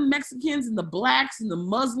get rid of the Mexicans and the blacks and the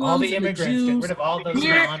Muslims all the immigrants, and the Jews, get rid of all those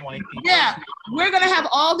non-white people. Yeah, we're going to have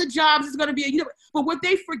all the jobs. It's going to be, but what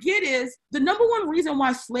they forget is the number one reason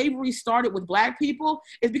why slavery started with black people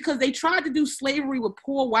is because they tried to do slavery with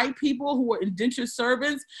poor white people who were indentured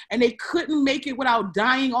servants, and they couldn't make it without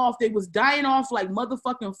dying off. They was dying off like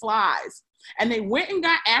motherfucking flies. And they went and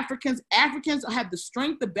got Africans. Africans have the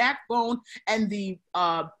strength, the backbone, and the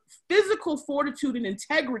physical fortitude and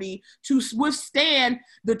integrity to withstand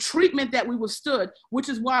the treatment that we withstood, which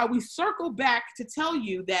is why we circle back to tell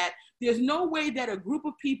you that there's no way that a group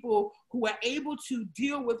of people who are able to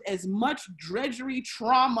deal with as much drudgery,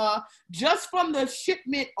 trauma, just from the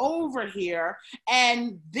shipment over here,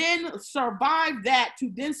 and then survive that, to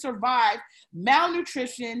then survive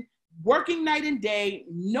malnutrition, working night and day,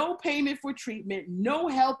 no payment for treatment, no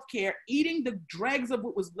health care, eating the dregs of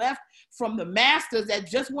what was left from the masters that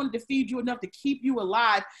just wanted to feed you enough to keep you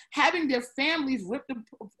alive, having their families ripped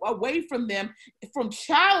away from them from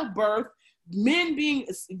childbirth, men being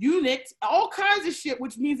eunuchs, all kinds of shit,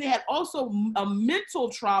 which means they had also a mental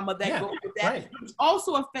trauma that goes with that, which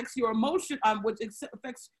also affects your emotion, which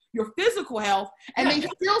affects your physical health, and they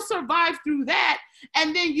still survive through that.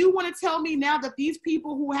 And then you want to tell me now that these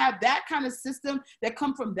people who have that kind of system that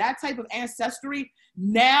come from that type of ancestry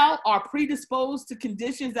now are predisposed to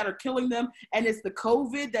conditions that are killing them, and it's the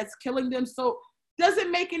COVID that's killing them. So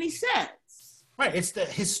doesn't make any sense. Right. It's the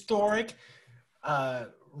historic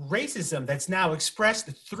racism that's now expressed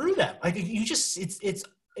through them. Like it's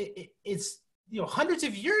hundreds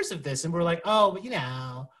of years of this, and we're like, oh, but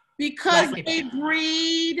because they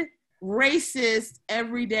breed racists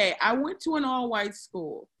every day. I went to an all-white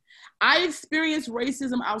school. I experienced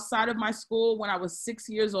racism outside of my school when I was 6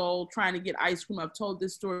 years old trying to get ice cream. I've told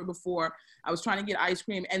this story before. I was trying to get ice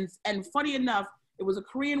cream, and funny enough, it was a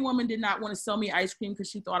Korean woman did not want to sell me ice cream because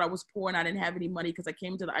she thought I was poor and I didn't have any money because I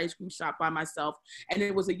came to the ice cream shop by myself. And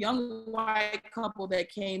it was a young white couple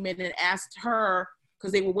that came in and asked her,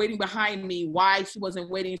 because they were waiting behind me, why she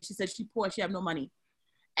wasn't waiting. She said she's poor, she have no money.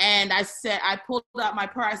 And I pulled out my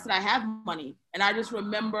purse, I said, I have money. And I just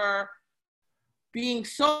remember being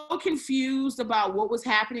so confused about what was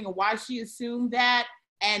happening and why she assumed that,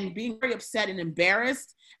 and being very upset and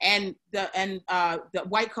embarrassed. And the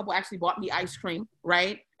white couple actually bought me ice cream,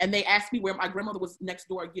 right? And they asked me where my grandmother was next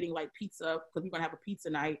door getting like pizza, because we're gonna have a pizza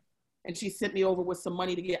night. And she sent me over with some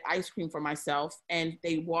money to get ice cream for myself. And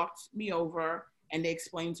they walked me over and they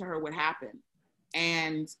explained to her what happened.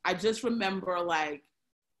 And I just remember like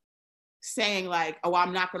saying like, oh,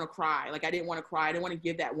 I'm not gonna cry. Like I didn't wanna cry. I didn't wanna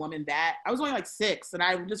give that woman that. I was only like 6, and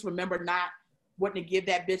I just remember not wanting to give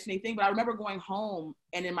that bitch anything, but I remember going home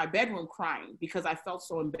and in my bedroom crying because I felt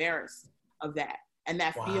so embarrassed of that and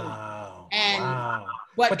that feeling. And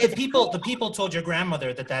but the people told your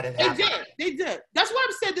grandmother that had happened. They did. That's why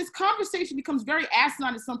I've said this conversation becomes very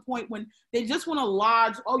asinine at some point when they just want to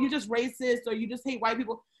lodge, oh, you're just racist or you just hate white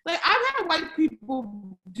people. Like I've had white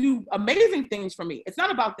people do amazing things for me. It's not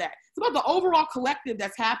about that. It's about the overall collective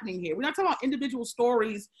that's happening here. We're not talking about individual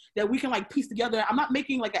stories that we can like piece together. I'm not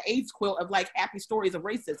making like an AIDS quilt of like happy stories of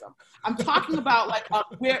racism. I'm talking about like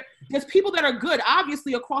where there's people that are good,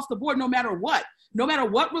 obviously across the board, no matter what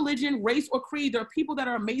religion, race, or creed. There are people that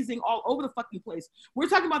are amazing all over the fucking place. We're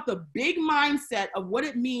talking about the big mindset of what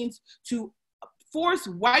it means to force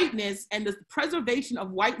whiteness and the preservation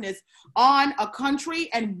of whiteness on a country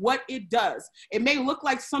and what it does. It may look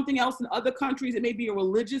like something else in other countries. It may be a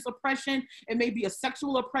religious oppression. It may be a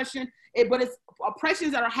sexual oppression, but it's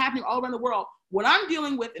oppressions that are happening all around the world. What I'm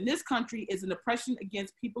dealing with in this country is an oppression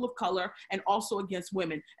against people of color and also against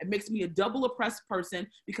women. It makes me a double oppressed person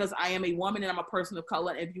because I am a woman and I'm a person of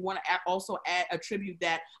color. And if you want to also attribute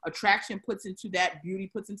that, attraction puts into that, beauty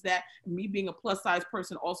puts into that, me being a plus size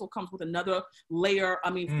person also comes with another layer.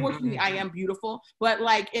 I mean, fortunately, I am beautiful, but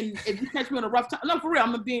like, if you catch me on a rough time, no, for real,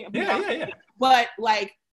 I'm being, yeah. But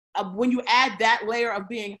like, when you add that layer of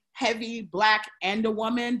being heavy, Black, and a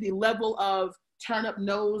woman, the level of turn up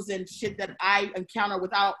nose and shit that I encounter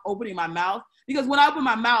without opening my mouth. Because when I open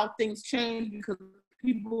my mouth, things change because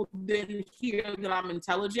people didn't hear that I'm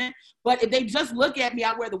intelligent. But if they just look at me,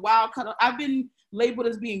 I wear the wild cut. I've been labeled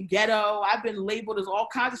as being ghetto. I've been labeled as all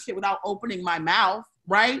kinds of shit without opening my mouth,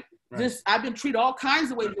 right? I've been treated all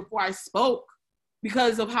kinds of ways before I spoke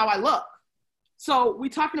because of how I look. So we're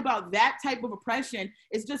talking about that type of oppression.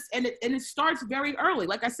 It's just, and it starts very early.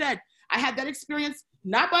 Like I said, I had that experience,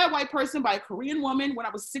 not by a white person, by a Korean woman when I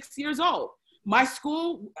was 6 years old. My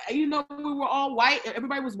school, we were all white.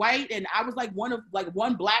 Everybody was white. And I was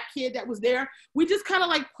one Black kid that was there. We just kind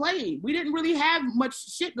of played. We didn't really have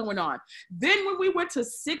much shit going on. Then when we went to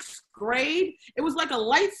 6th grade, it was like a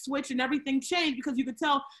light switch and everything changed because you could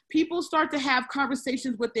tell people start to have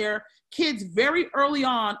conversations with their kids very early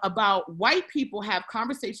on about white people have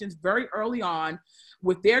conversations very early on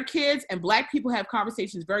with their kids, and Black people have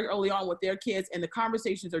conversations very early on with their kids, and the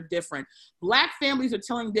conversations are different. Black families are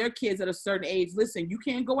telling their kids at a certain age, listen, you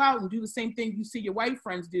can't go out and do the same thing you see your white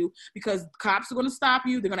friends do because cops are going to stop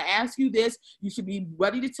you. They're going to ask you this. You should be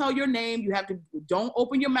ready to tell your name. You have to, don't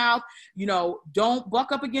open your mouth. Don't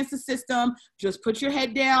buck up against the system. Just put your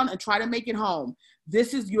head down and try to make it home.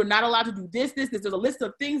 You're not allowed to do this. There's a list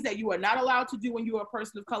of things that you are not allowed to do when you are a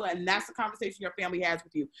person of color, and that's the conversation your family has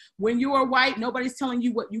with you. When you are white, nobody's telling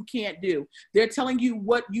you what you can't do. They're telling you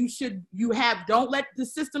what you have. Don't let the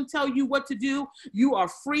system tell you what to do. You are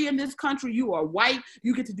free in this country. You are white.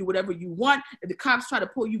 You get to do whatever you want. If the cops try to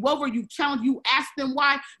pull you over, you challenge, you ask them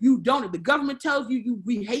why. You don't. If the government tells you,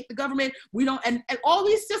 we hate the government, we don't. And all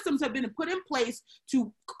these systems have been put in place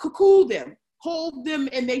to cool them, hold them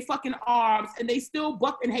in their fucking arms, and they still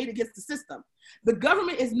buck and hate against the system. The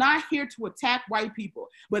government is not here to attack white people,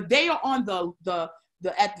 but they are on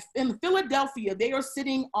in Philadelphia, they are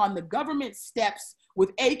sitting on the government steps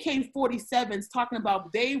with AK-47s talking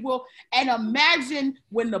about they will, and imagine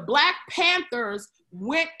when the Black Panthers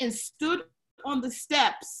went and stood on the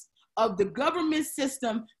steps of the government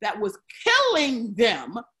system that was killing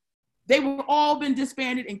them, they would all been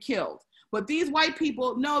disbanded and killed. But these white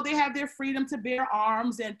people, no, they have their freedom to bear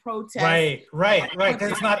arms and protest. Right.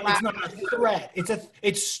 It's not a threat.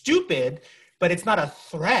 It's stupid, but it's not a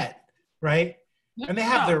threat, right? And they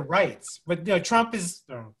have their rights. But Trump is,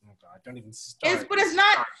 oh God, don't even start. But it's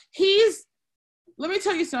not, let me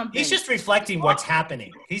tell you something. He's just reflecting what's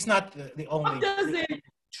happening. He's not the only.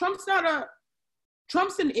 Trump's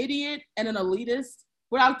an idiot and an elitist.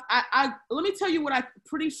 But let me tell you what I'm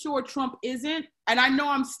pretty sure Trump isn't. And I know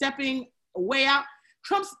I'm stepping way out.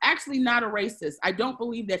 Trump's actually not a racist. I don't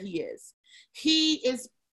believe that he is. He is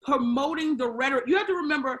promoting the rhetoric. You have to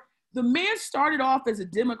remember, the man started off as a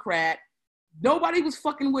Democrat. Nobody was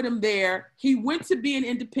fucking with him there. He went to be an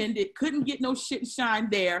independent, couldn't get no shit and shine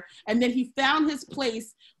there. And then he found his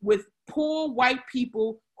place with poor white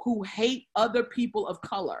people who hate other people of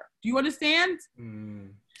color. Do you understand?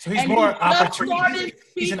 So he's more opportunist.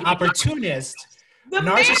 He's an opportunist.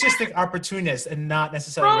 Narcissistic opportunist and not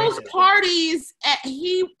necessarily racist. Parties,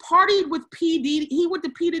 he partied with P. Diddy. He went to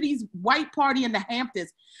P. Diddy's white party in the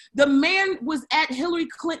Hamptons. The man was at Hillary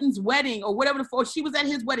Clinton's wedding or whatever she was at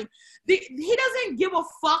his wedding. He doesn't give a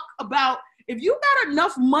fuck about, if you got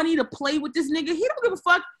enough money to play with this nigga, he don't give a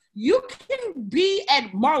fuck. You can be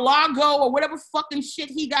at Mar-a-Lago or whatever fucking shit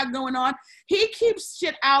he got going on. He keeps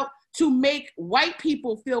shit out to make white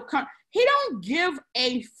people feel he don't give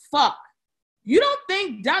a fuck. You don't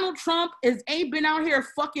think Donald Trump ain't been out here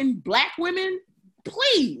fucking Black women?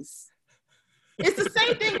 Please. It's the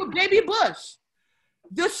same thing with Baby Bush.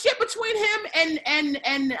 The shit between him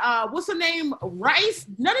and what's her name, Rice,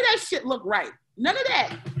 none of that shit look right. None of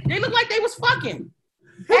that. They look like they was fucking.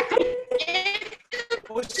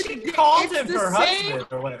 Well, she called him her husband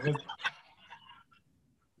or whatever.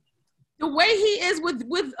 The way he is with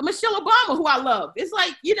Michelle Obama, who I love. It's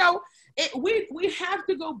like, we have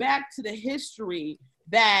to go back to the history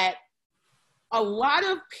that a lot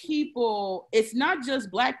of people, it's not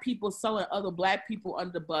just Black people selling other Black people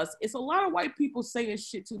under the bus. It's a lot of white people saying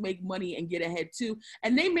shit to make money and get ahead too.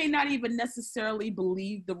 And they may not even necessarily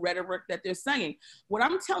believe the rhetoric that they're saying. What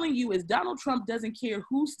I'm telling you is Donald Trump doesn't care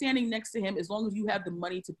who's standing next to him as long as you have the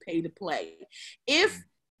money to pay to play. If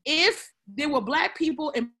there were Black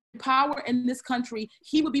people in power in this country,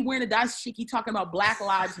 he would be wearing a dashiki talking about Black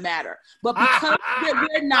Lives Matter. But because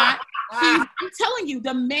we're not, I'm telling you,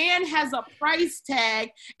 the man has a price tag,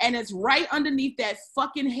 and it's right underneath that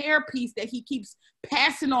fucking hair piece that he keeps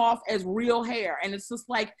passing off as real hair. And it's just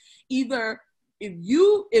like, either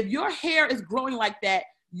if your hair is growing like that,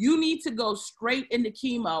 you need to go straight into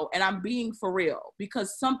chemo, and I'm being for real,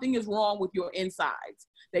 because something is wrong with your insides,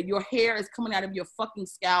 that your hair is coming out of your fucking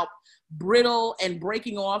scalp, brittle and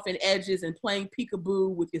breaking off in edges and playing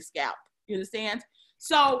peekaboo with your scalp. You understand?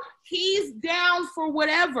 So he's down for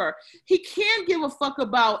whatever. He can't give a fuck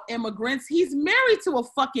about immigrants. He's married to a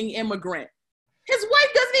fucking immigrant. His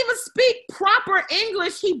wife doesn't even speak proper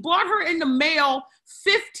English. He bought her in the mail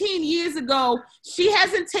 15 years ago. She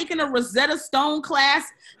hasn't taken a Rosetta Stone class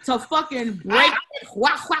to fucking break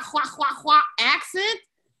that accent.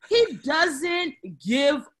 He doesn't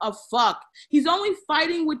give a fuck. He's only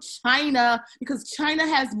fighting with China because China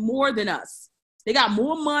has more than us. They got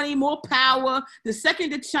more money, more power. The second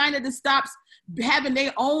that China stops having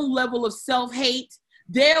their own level of self-hate,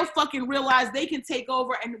 they'll fucking realize they can take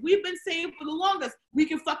over. And we've been saying for the longest, we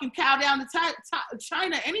can fucking cow down to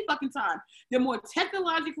China any fucking time. They're more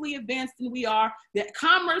technologically advanced than we are. Their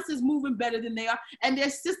commerce is moving better than they are. And their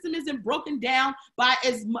system isn't broken down by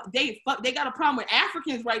as much. They got a problem with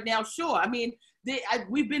Africans right now, sure. I mean,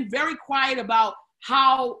 we've been very quiet about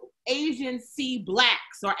how Asians see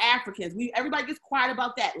blacks or Africans. Everybody gets quiet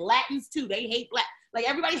about that. Latins too, they hate black. Like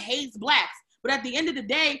everybody hates blacks. But at the end of the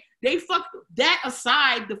day, they fuck that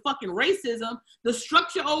aside, the fucking racism, the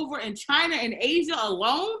structure over in China and Asia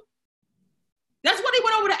alone. That's why they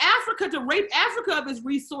went over to Africa to rape Africa of its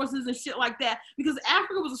resources and shit like that, because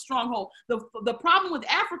Africa was a stronghold. The problem with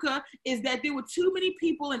Africa is that there were too many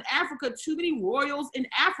people in Africa, too many royals in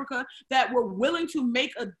Africa that were willing to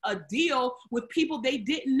make a deal with people they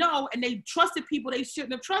didn't know, and they trusted people they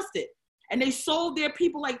shouldn't have trusted. And they sold their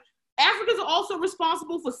people. Like, Africans are also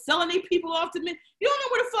responsible for selling their people off to men. You don't know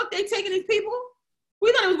where the fuck they taking these people?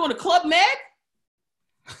 We thought it was going to Club Med.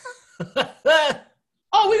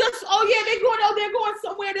 They're going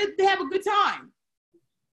somewhere to have a good time.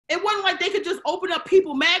 It wasn't like they could just open up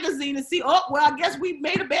People magazine and see, oh, well, I guess we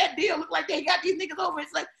made a bad deal. Look like they got these niggas over.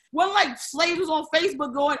 It's like, wasn't like slaves was on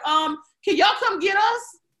Facebook going, can y'all come get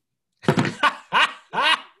us?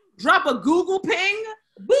 Drop a Google ping,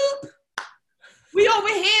 boop. We over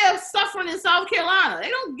here suffering in South Carolina. They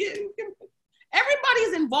don't get,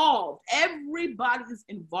 everybody's involved. Everybody's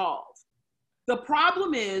involved. The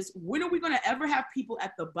problem is, when are we going to ever have people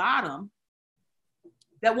at the bottom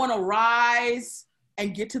that want to rise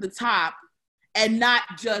and get to the top and not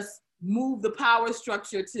just move the power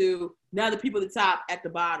structure to now the people at the top at the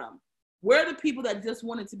bottom? Where are the people that just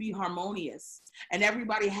want it to be harmonious and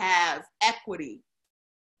everybody have equity?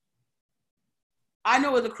 I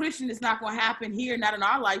know as a Christian, it's not going to happen here, not in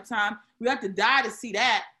our lifetime. We have to die to see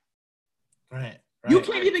that. Right. You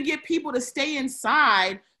can't even get people to stay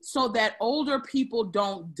inside so that older people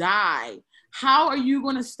don't die. How are you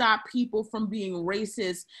going to stop people from being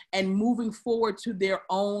racist and moving forward to their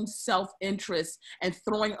own self-interest and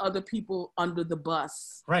throwing other people under the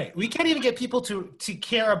bus? Right. We can't even get people to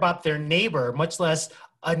care about their neighbor, much less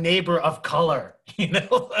a neighbor of color. You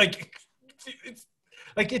know, I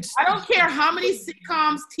don't care how many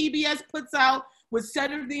sitcoms TBS puts out with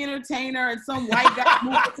Cedric the Entertainer and some white guy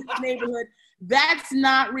moving to the neighborhood. That's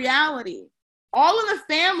not reality. All of the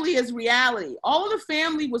Family is reality. All of the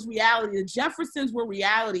Family was reality. The Jeffersons were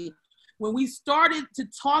reality. When we started to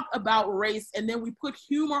talk about race and then we put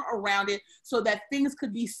humor around it so that things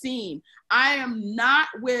could be seen. I am not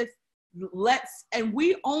with and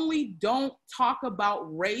we only don't talk about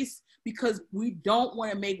race because we don't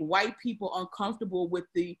want to make white people uncomfortable with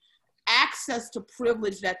the access to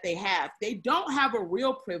privilege that they have. They don't have a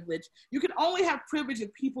real privilege. You can only have privilege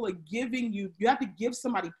if people are giving you have to give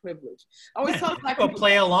somebody privilege. I always tell black people,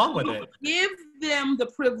 play along with it. Give them the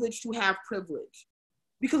privilege to have privilege,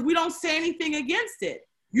 because we don't say anything against it.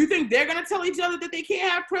 You think they're going to tell each other that they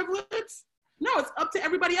can't have privilege? No, it's up to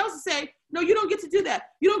everybody else to say, no, you don't get to do that.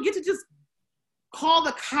 You don't get to just call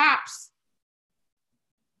the cops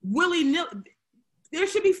willy-nilly. There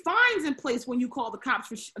should be fines in place when you call the cops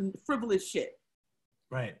for frivolous shit.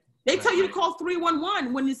 Right. They tell you to call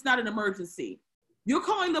 311 when it's not an emergency. You're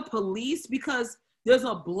calling the police because there's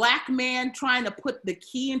a black man trying to put the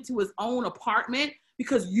key into his own apartment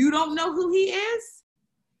because you don't know who he is?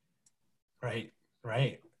 Right.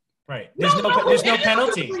 There's no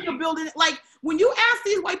penalty. In the building. Like, when you ask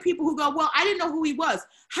these white people who go, well, I didn't know who he was.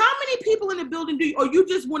 How many people in the building do you, or you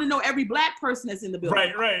just want to know every black person that's in the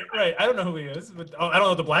building? Right. I don't know who he is. But I don't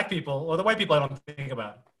know the black people or the white people I don't think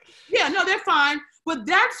about. Yeah, no, they're fine. But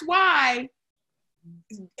that's why,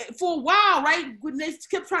 for a while, right, when they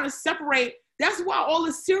kept trying to separate, that's why all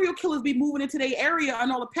the serial killers be moving into their area and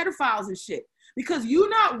all the pedophiles and shit. Because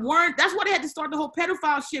that's why they had to start the whole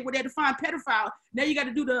pedophile shit where they had to find pedophile. Now you got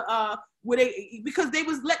to do because they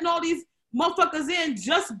was letting all these motherfuckers in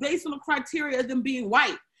just based on the criteria of them being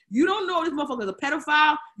white. You don't know if this motherfucker is a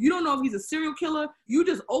pedophile. You don't know if he's a serial killer. You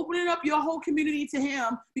just opening up your whole community to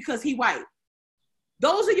him because he white.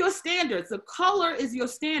 Those are your standards. The color is your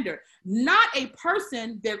standard, not a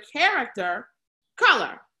person, their character,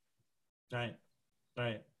 color. Right,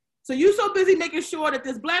 right. So you so busy making sure that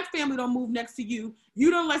this black family don't move next to you.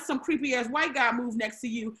 You don't let some creepy ass white guy move next to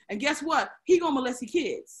you. And guess what? He gonna molest your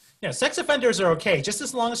kids. Yeah, sex offenders are okay, just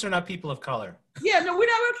as long as they're not people of color. Yeah, no, we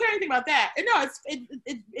don't care anything about that. And no,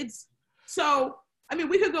 it's so, I mean,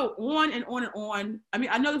 we could go on and on and on. I mean,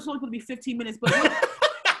 I know this is only going to be 15 minutes, but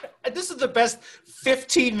this is the best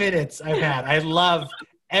 15 minutes I've had. I love,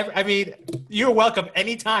 I mean, you're welcome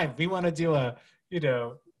anytime. We want to do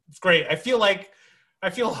it's great. I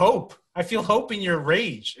feel hope. I feel hope in your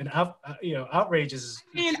rage and outrage is.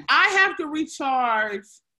 And I have to recharge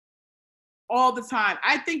all the time.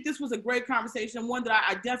 I think this was a great conversation, one that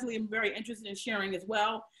I definitely am very interested in sharing as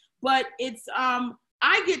well. But it's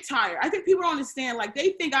I get tired. I think people don't understand. Like, they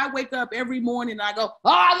think I wake up every morning and I go, oh,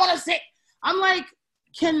 I want to sit. I'm like,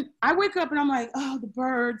 I wake up and I'm like, oh, the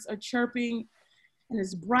birds are chirping and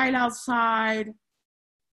it's bright outside.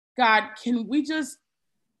 God,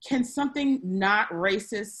 can something not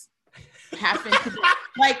racist happen today?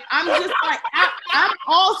 Like, I'm just like, I'm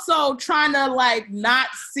also trying to like not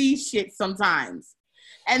see shit sometimes.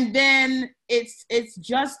 And then it's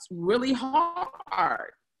just really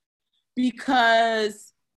hard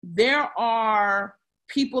because there are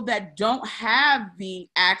people that don't have the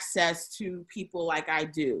access to people like I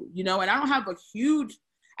do, and I don't have a huge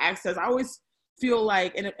access. I always feel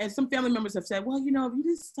like, and some family members have said, well, if you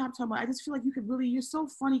just stop talking about it, I just feel like you're so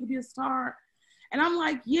funny, you could be a star. And I'm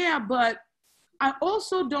like, yeah, but I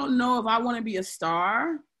also don't know if I want to be a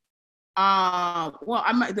star. Well,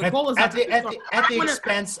 the goal is at the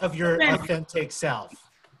expense of your authentic self.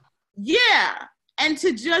 Yeah. And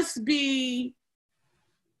to just be,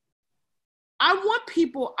 I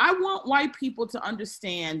want white people to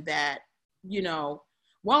understand that,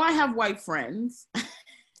 while I have white friends,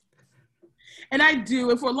 and I do,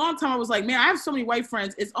 and for a long time I was like, man, I have so many white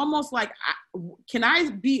friends. It's almost like, can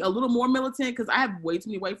I be a little more militant? Because I have way too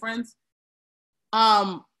many white friends.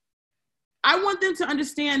 I want them to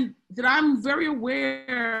understand that I'm very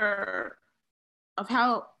aware of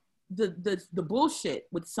how the bullshit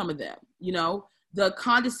with some of them, the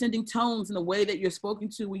condescending tones and the way that you're spoken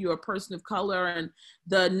to when you're a person of color, and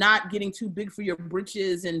the not getting too big for your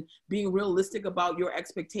britches and being realistic about your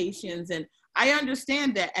expectations. And I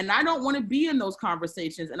understand that. And I don't want to be in those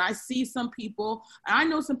conversations. And I see some people, I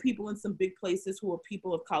know some people in some big places who are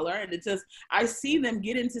people of color. And it's just, I see them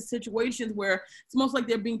get into situations where it's almost like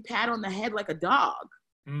they're being patted on the head like a dog.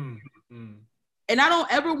 Mm-hmm. And I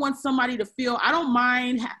don't ever want somebody to feel, I don't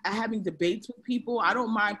mind having debates with people. I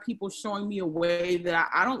don't mind people showing me a way that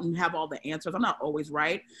I don't have all the answers. I'm not always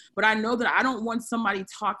right. But I know that I don't want somebody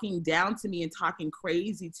talking down to me and talking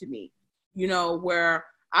crazy to me, where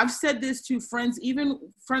I've said this to friends, even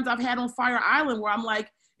friends I've had on Fire Island, where I'm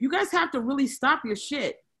like, you guys have to really stop your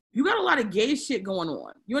shit. You got a lot of gay shit going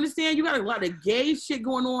on. You understand? You got a lot of gay shit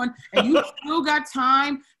going on, and you still got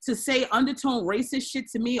time to say undertone racist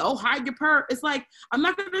shit to me. Oh, hide your purse. It's like, I'm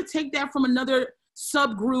not going to take that from another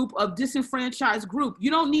subgroup of disenfranchised group.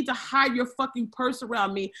 You don't need to hide your fucking purse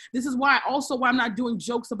around me. This is why I'm not doing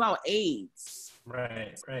jokes about AIDS.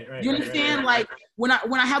 Right. You understand? Like, when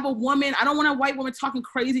I have a woman, I don't want a white woman talking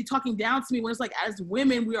crazy, talking down to me, when it's like, as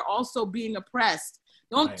women, we are also being oppressed.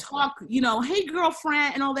 Don't talk, hey,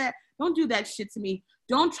 girlfriend and all that. Don't do that shit to me.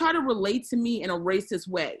 Don't try to relate to me in a racist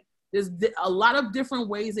way. There's a lot of different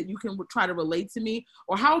ways that you can try to relate to me.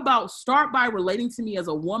 Or how about start by relating to me as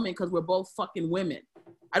a woman, because we're both fucking women.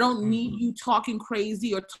 I don't need you talking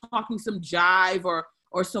crazy or talking some jive or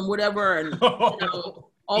some whatever, and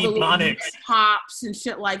all the little pops and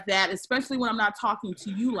shit like that, especially when I'm not talking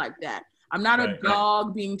to you like that. I'm not a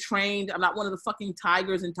dog being trained. I'm not one of the fucking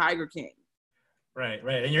tigers in Tiger King. Right.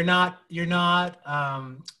 And you're not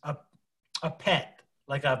a pet,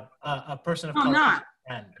 like a person of color.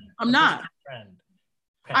 I'm not.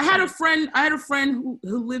 I had a friend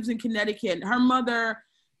who lives in Connecticut. My mother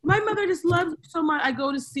just loves me so much. I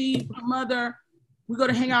go to see her mother. We go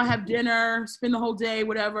to hang out, have dinner, spend the whole day,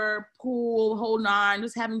 whatever, pool, whole nine,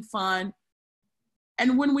 just having fun.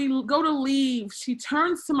 And when we go to leave, she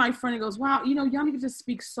turns to my friend and goes, wow, Yami just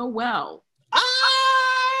speaks so well.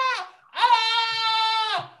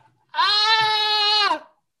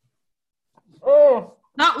 Oh.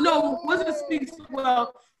 No, wasn't speak so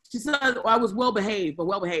well. She said I was well behaved.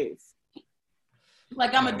 Like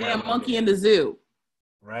I'm a damn monkey in the zoo.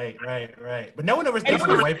 Right. But no one ever thinks of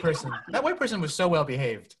a white person. That white person was so well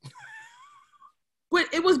behaved. But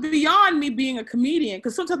it was beyond me being a comedian,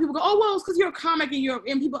 because sometimes people go, oh, well, it's because you're a comic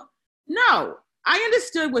and people. No, I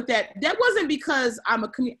understood what that wasn't because I'm a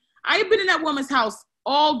comedian. I had been in that woman's house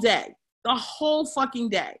all day, the whole fucking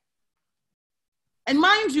day. And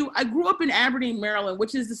mind you, I grew up in Aberdeen, Maryland,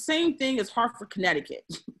 which is the same thing as Hartford, Connecticut.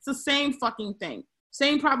 It's the same fucking thing.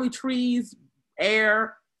 Same probably trees,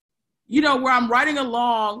 air, where I'm riding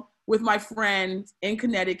along with my friend in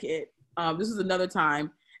Connecticut. This is another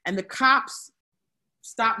time. And the cops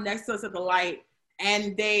stopped next to us at the light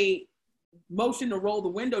and they motioned to roll the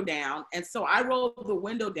window down. And so I rolled the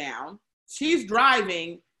window down. She's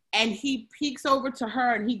driving and he peeks over to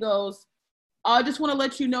her and he goes, I just want to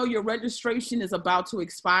let you know your registration is about to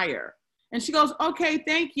expire. And she goes, okay,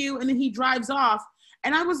 thank you. And then he drives off.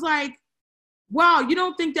 And I was like, wow, you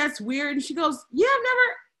don't think that's weird? And she goes, yeah, I've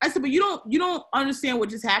never. I said, but you don't understand what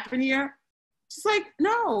just happened here? She's like,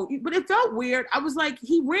 no, but it felt weird. I was like,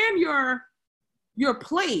 he ran your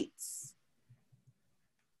plates.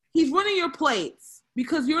 He's running your plates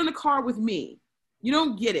because you're in the car with me. You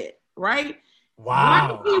don't get it, right?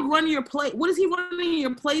 Wow. Why did he run your plate? What is he running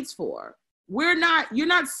your plates for? You're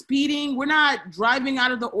not speeding. We're not driving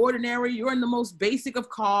out of the ordinary. You're in the most basic of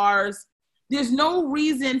cars. There's no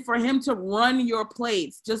reason for him to run your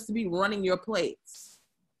plates just to be running your plates.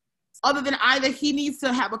 Other than either he needs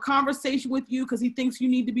to have a conversation with you because he thinks you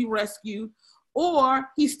need to be rescued, or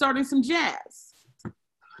he's starting some jazz.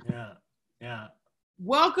 Yeah.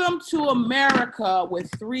 Welcome to America with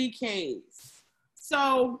 3 Ks.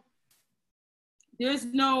 So there's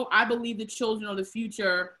no, I believe the children of the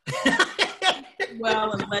future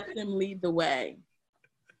well and let them lead the way.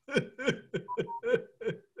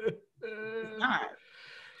 Not.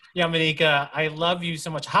 Yamaneika, I love you so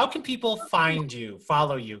much. How can people find you,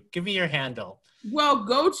 follow you? Give me your handle. Well,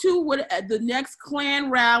 go to the next Klan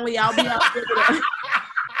rally. I'll be out there.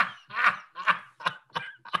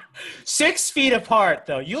 6 feet apart,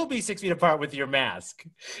 though. You'll be 6 feet apart with your mask.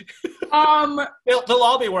 They'll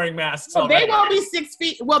all be wearing masks. Well, they won't be 6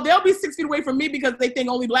 feet. Well, they'll be 6 feet away from me because they think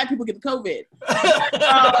only Black people get the COVID.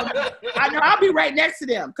 I know I'll be right next to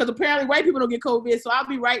them because apparently white people don't get COVID. So I'll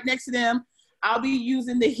be right next to them. I'll be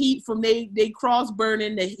using the heat from they cross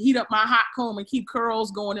burning to heat up my hot comb and keep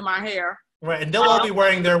curls going in my hair. Right, and they'll all be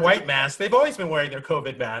wearing their white masks. They've always been wearing their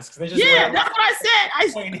COVID masks. They just that's what I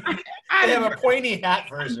said. They have a pointy hat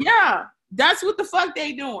version. Yeah, that's what the fuck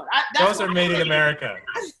they doing. Those are made in America.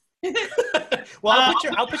 Well,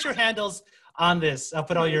 I'll put your handles on this. I'll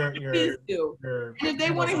put all your Please do. And if they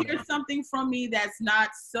want to hear something from me that's not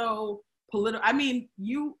so political, I mean,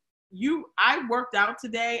 I worked out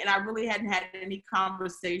today and I really hadn't had any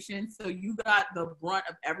conversation, so you got the brunt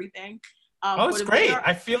of everything. It's great.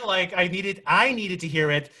 I feel like I needed to hear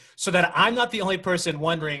it so that I'm not the only person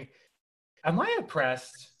wondering, am I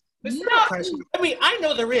oppressed? Is there oppression? I mean, I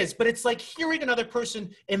know there is, but it's like hearing another person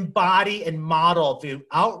embody and model the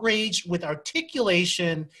outrage with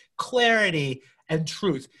articulation, clarity, and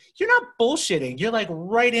truth. You're not bullshitting. You're like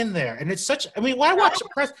right in there. And it's such, I mean, when I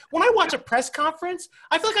watch a press conference,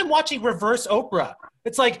 I feel like I'm watching reverse Oprah.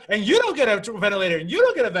 It's like, and you don't get a ventilator, and you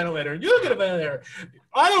don't get a ventilator, and you don't get a ventilator.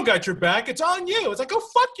 I don't got your back. It's on you. It's like, go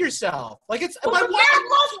fuck yourself. Like it's. Well,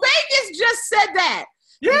 Las Vegas just said that.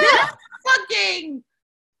 Yeah. That fucking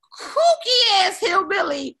kooky ass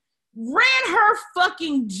hillbilly ran her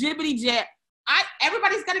fucking jibbity jab.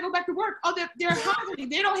 Everybody's got to go back to work. Oh, they're hungry.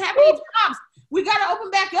 They don't have any jobs. We got to open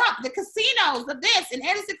back up the casinos, the this. And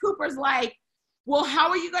Anderson Cooper's like, well, how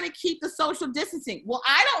are you going to keep the social distancing? Well,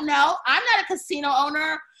 I don't know. I'm not a casino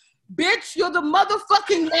owner. Bitch, you're the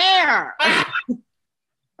motherfucking mayor.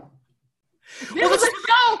 There was a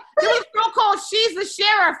show called She's the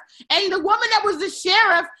Sheriff. And the woman that was the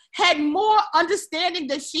sheriff had more understanding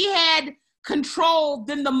that she had control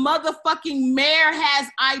than the motherfucking mayor has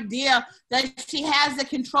idea that she has the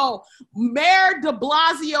control. Mayor de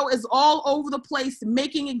Blasio is all over the place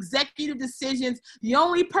making executive decisions. The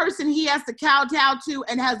only person he has to kowtow to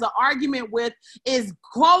and has an argument with is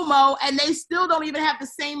Cuomo, and they still don't even have the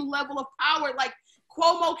same level of power. Like,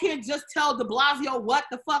 Cuomo can't just tell de Blasio what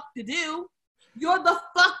the fuck to do. You're the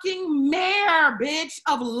fucking mayor, bitch,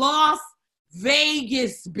 of Las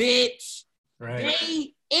Vegas, bitch. Right.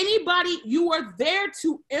 You are there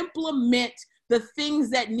to implement the things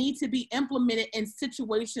that need to be implemented in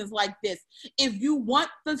situations like this. If you want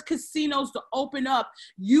the casinos to open up,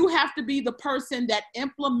 you have to be the person that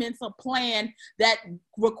implements a plan that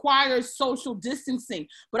requires social distancing.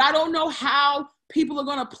 But I don't know how people are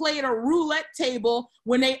going to play at a roulette table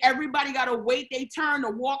when everybody got to wait their turn to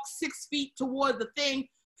walk 6 feet toward the thing,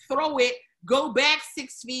 throw it, go back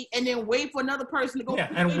 6 feet, and then wait for another person to go.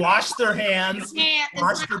 Yeah, and wash their hands.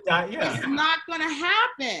 It's not going to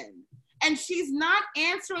happen. And she's not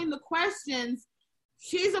answering the questions.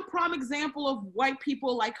 She's a prime example of white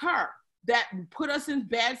people like her that put us in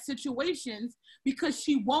bad situations because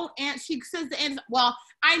she won't answer. She says the answer, well,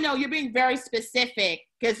 I know you're being very specific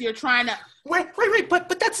because you're trying to. Right.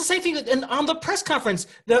 But that's the same thing. And on the press conference,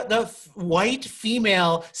 the white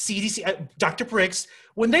female CDC, Dr. Birx,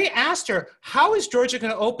 when they asked her, how is Georgia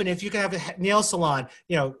going to open if you can have a nail salon,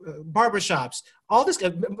 barbershops, all this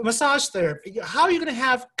massage therapy, how are you going to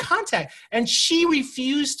have contact? And she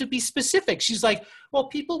refused to be specific. She's like, well,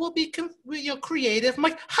 people will be creative. I'm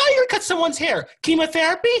like, how are you going to cut someone's hair?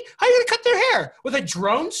 Chemotherapy? How are you going to cut their hair? With a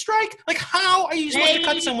drone strike? Like, how are you supposed to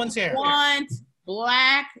cut someone's hair? They want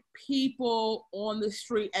Black people on the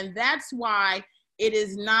street. And that's why it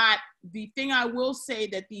is not the thing. I will say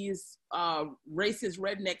that these racist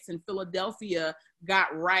rednecks in Philadelphia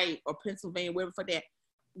got right, or Pennsylvania, wherever for that.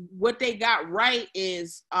 What they got right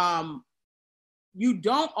is you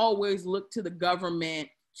don't always look to the government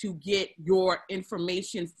to get your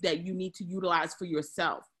information that you need to utilize for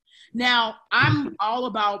yourself. Now, I'm all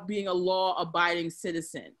about being a law-abiding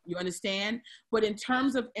citizen. You understand? But in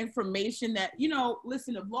terms of information that,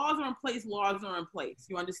 listen, if laws are in place, laws are in place.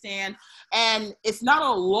 You understand? And it's not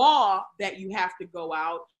a law that you have to go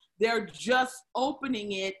out. They're just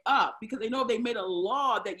opening it up because they know if they made a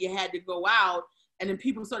law that you had to go out and then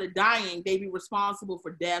people started dying, they'd be responsible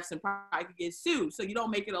for deaths and probably could get sued. So you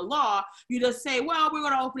don't make it a law. You just say, well, we're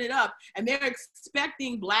going to open it up. And they're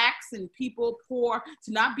expecting Blacks and people poor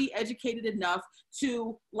to not be educated enough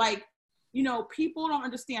to, people don't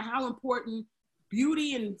understand how important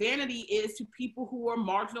beauty and vanity is to people who are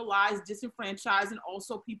marginalized, disenfranchised, and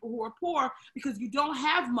also people who are poor, because you don't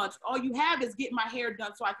have much. All you have is get my hair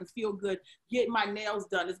done so I can feel good, get my nails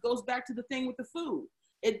done. It goes back to the thing with the food.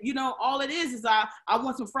 All it is I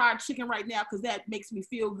want some fried chicken right now because that makes me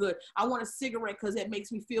feel good. I want a cigarette because that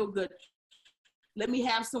makes me feel good. Let me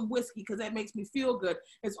have some whiskey because that makes me feel good.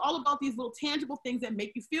 It's all about these little tangible things that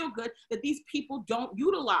make you feel good that these people don't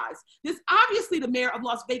utilize. Obviously the mayor of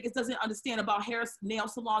Las Vegas doesn't understand about nail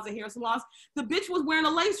salons and hair salons. The bitch was wearing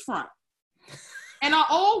a lace front. And an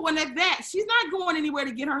old one at that. She's not going anywhere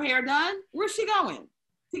to get her hair done. Where's she going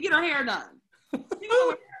to get her hair done?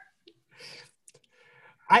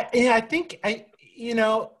 I think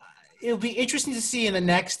it'll be interesting to see in the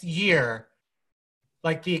next year,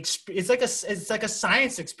 it's like a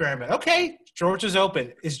science experiment. Okay, Georgia's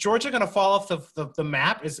open. Is Georgia going to fall off the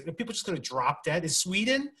map? Are people just going to drop dead? Is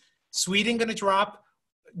Sweden going to drop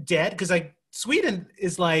dead? Because Sweden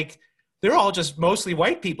is they're all just mostly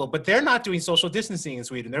white people, but they're not doing social distancing in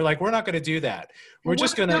Sweden. They're like, we're not going to do that. We're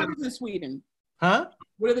just going to. In Sweden? Huh?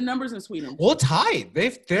 What are the numbers in Sweden? Well, it's high.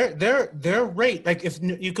 Their rate, if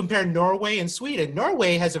you compare Norway and Sweden,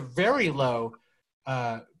 Norway has a very low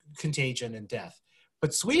contagion and death,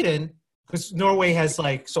 but Sweden, because Norway has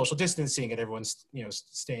social distancing and everyone's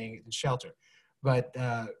staying in shelter, but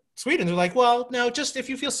Sweden, they're like, well, no, just if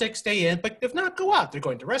you feel sick, stay in, but if not, go out. They're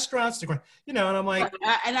going to restaurants. They're going, and I'm like,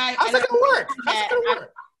 how's that gonna work? How's that gonna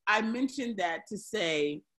work? I mentioned that to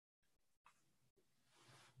say,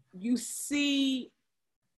 you see,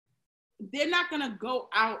 they're not going to go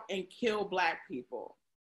out and kill Black people.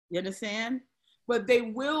 You understand? But they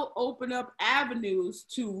will open up avenues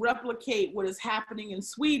to replicate what is happening in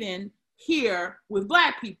Sweden here with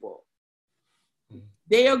Black people.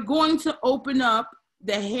 They are going to open up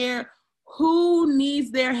the hair. Who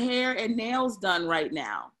needs their hair and nails done right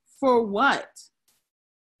now? For what?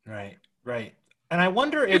 Right. And I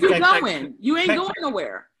wonder if you're going. You ain't going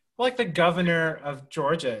nowhere. Like the governor of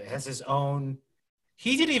Georgia has his own.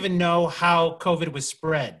 He didn't even know how COVID was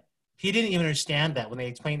spread. He didn't even understand that when they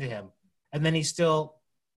explained to him. And then he still,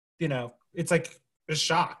 it's like a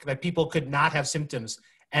shock that people could not have symptoms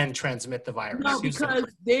and transmit the virus. No, because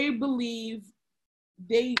they believe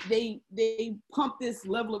they pump this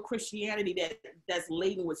level of Christianity that's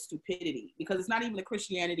laden with stupidity, because it's not even the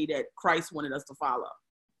Christianity that Christ wanted us to follow.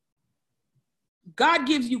 God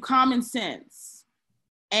gives you common sense.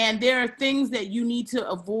 And there are things that you need to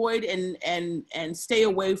avoid and stay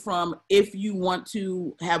away from if you want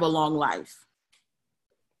to have a long life.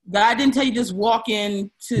 God didn't tell you just walk in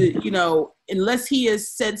to, unless he has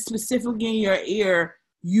said specifically in your ear,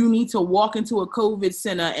 you need to walk into a COVID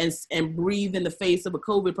center and breathe in the face of a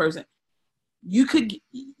COVID person. They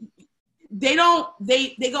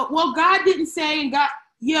go, well, God didn't say, and God,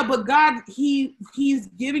 yeah, but God, he's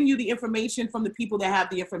giving you the information from the people that have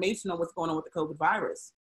the information on what's going on with the COVID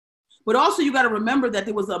virus. But also you got to remember that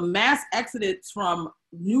there was a mass exodus from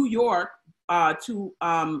New York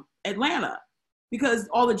Atlanta, because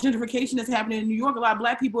all the gentrification that's happening in New York. A lot of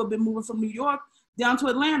Black people have been moving from New York down to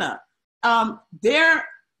Atlanta.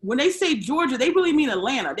 When they say Georgia, they really mean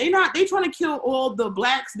Atlanta. They trying to kill all the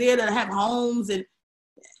Blacks there that have homes and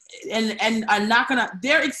are not gonna.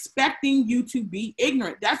 They're expecting you to be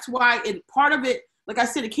ignorant. That's why part of it, like I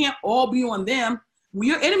said, it can't all be on them.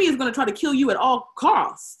 Your enemy is gonna try to kill you at all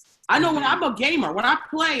costs. I know when I'm a gamer, when I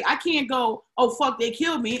play, I can't go, oh fuck, they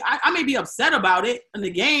killed me. I may be upset about it in the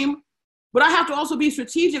game, but I have to also be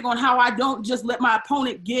strategic on how I don't just let my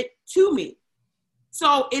opponent get to me.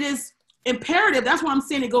 So it is imperative. That's why I'm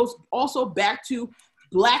saying it goes also back to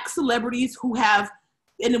Black celebrities who have,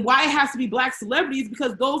 and why it has to be Black celebrities,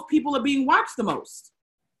 because those people are being watched the most.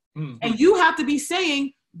 Mm-hmm. And you have to be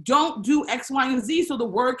saying, don't do X, Y, and Z so the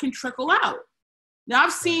word can trickle out. Now,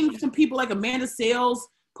 I've seen some people like Amanda Seales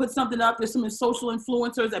put something up. There's some social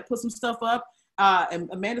influencers that put some stuff up. And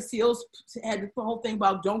Amanda Seales had the whole thing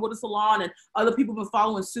about don't go to salon, and other people have been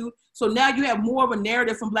following suit. So now you have more of a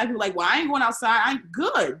narrative from Black people like, well, I ain't going outside. I'm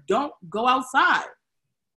good. Don't go outside.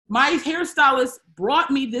 My hairstylist brought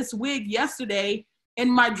me this wig yesterday in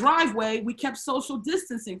my driveway. We kept social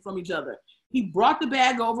distancing from each other. He brought the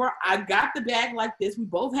bag over. I got the bag like this. We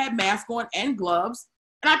both had masks on and gloves.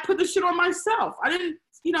 And I put the shit on myself. I didn't,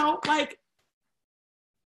 like,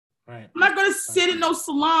 right. I'm not going to sit in no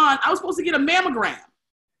salon. I was supposed to get a mammogram.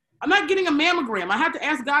 I'm not getting a mammogram. I have to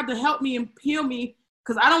ask God to help me and heal me,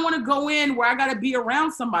 because I don't want to go in where I got to be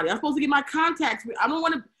around somebody. I'm supposed to get my contacts. I don't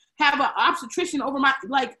want to have an obstetrician over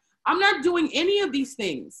I'm not doing any of these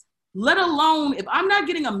things, let alone if I'm not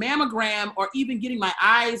getting a mammogram or even getting my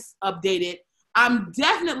eyes updated. I'm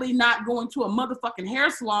definitely not going to a motherfucking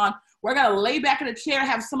hair salon where I got to lay back in a chair,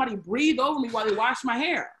 have somebody breathe over me while they wash my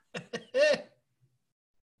hair.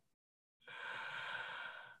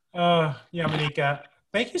 Yamaneika,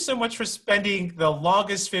 thank you so much for spending the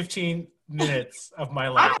longest 15 minutes of my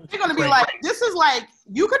life. I'm going to be like, this is like,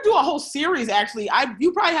 you could do a whole series, actually.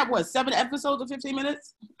 You probably have, 7 episodes of 15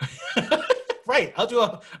 minutes? Right. I'll do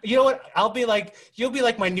you know what? You'll be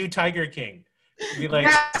like my new Tiger King. Be like,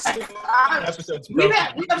 episodes. We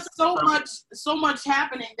have so much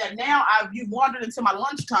happening that now you've wandered into my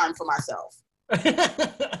lunchtime for myself.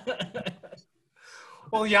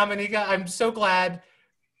 Well, Yamaneika, I'm so glad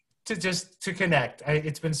to connect.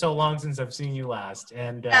 It's been so long since I've seen you last,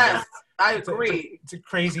 and yes, I agree. It's a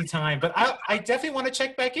crazy time, but I definitely want to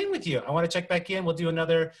check back in with you. I want to check back in. We'll do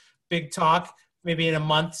another big talk, maybe in a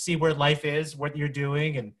month, see where life is, what you're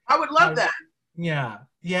doing, and I would love that. Yeah.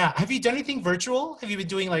 Have you done anything virtual? Have you been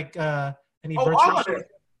doing any virtual? All of it.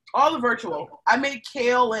 All the virtual. I made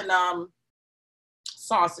kale and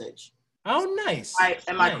sausage. Oh, nice. My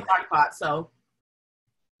crock pot. So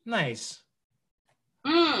nice.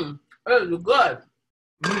 It was good.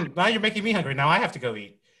 Now you're making me hungry. Now I have to go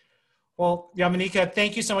eat. Well, Yamaneika,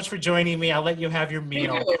 thank you so much for joining me. I'll let you have your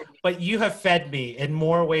meal. But you have fed me in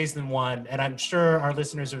more ways than one, and I'm sure our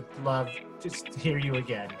listeners would love to hear you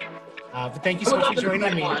again. But thank you so much for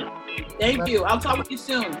joining me. Thank you. I'll talk with you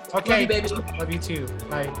soon. Okay. Love you, baby. Love you too.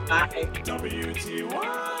 Bye. Bye.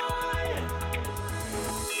 WTY.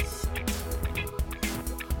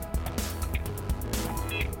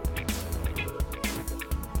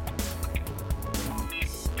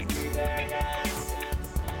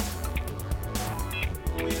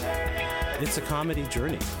 It's a comedy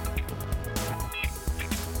journey.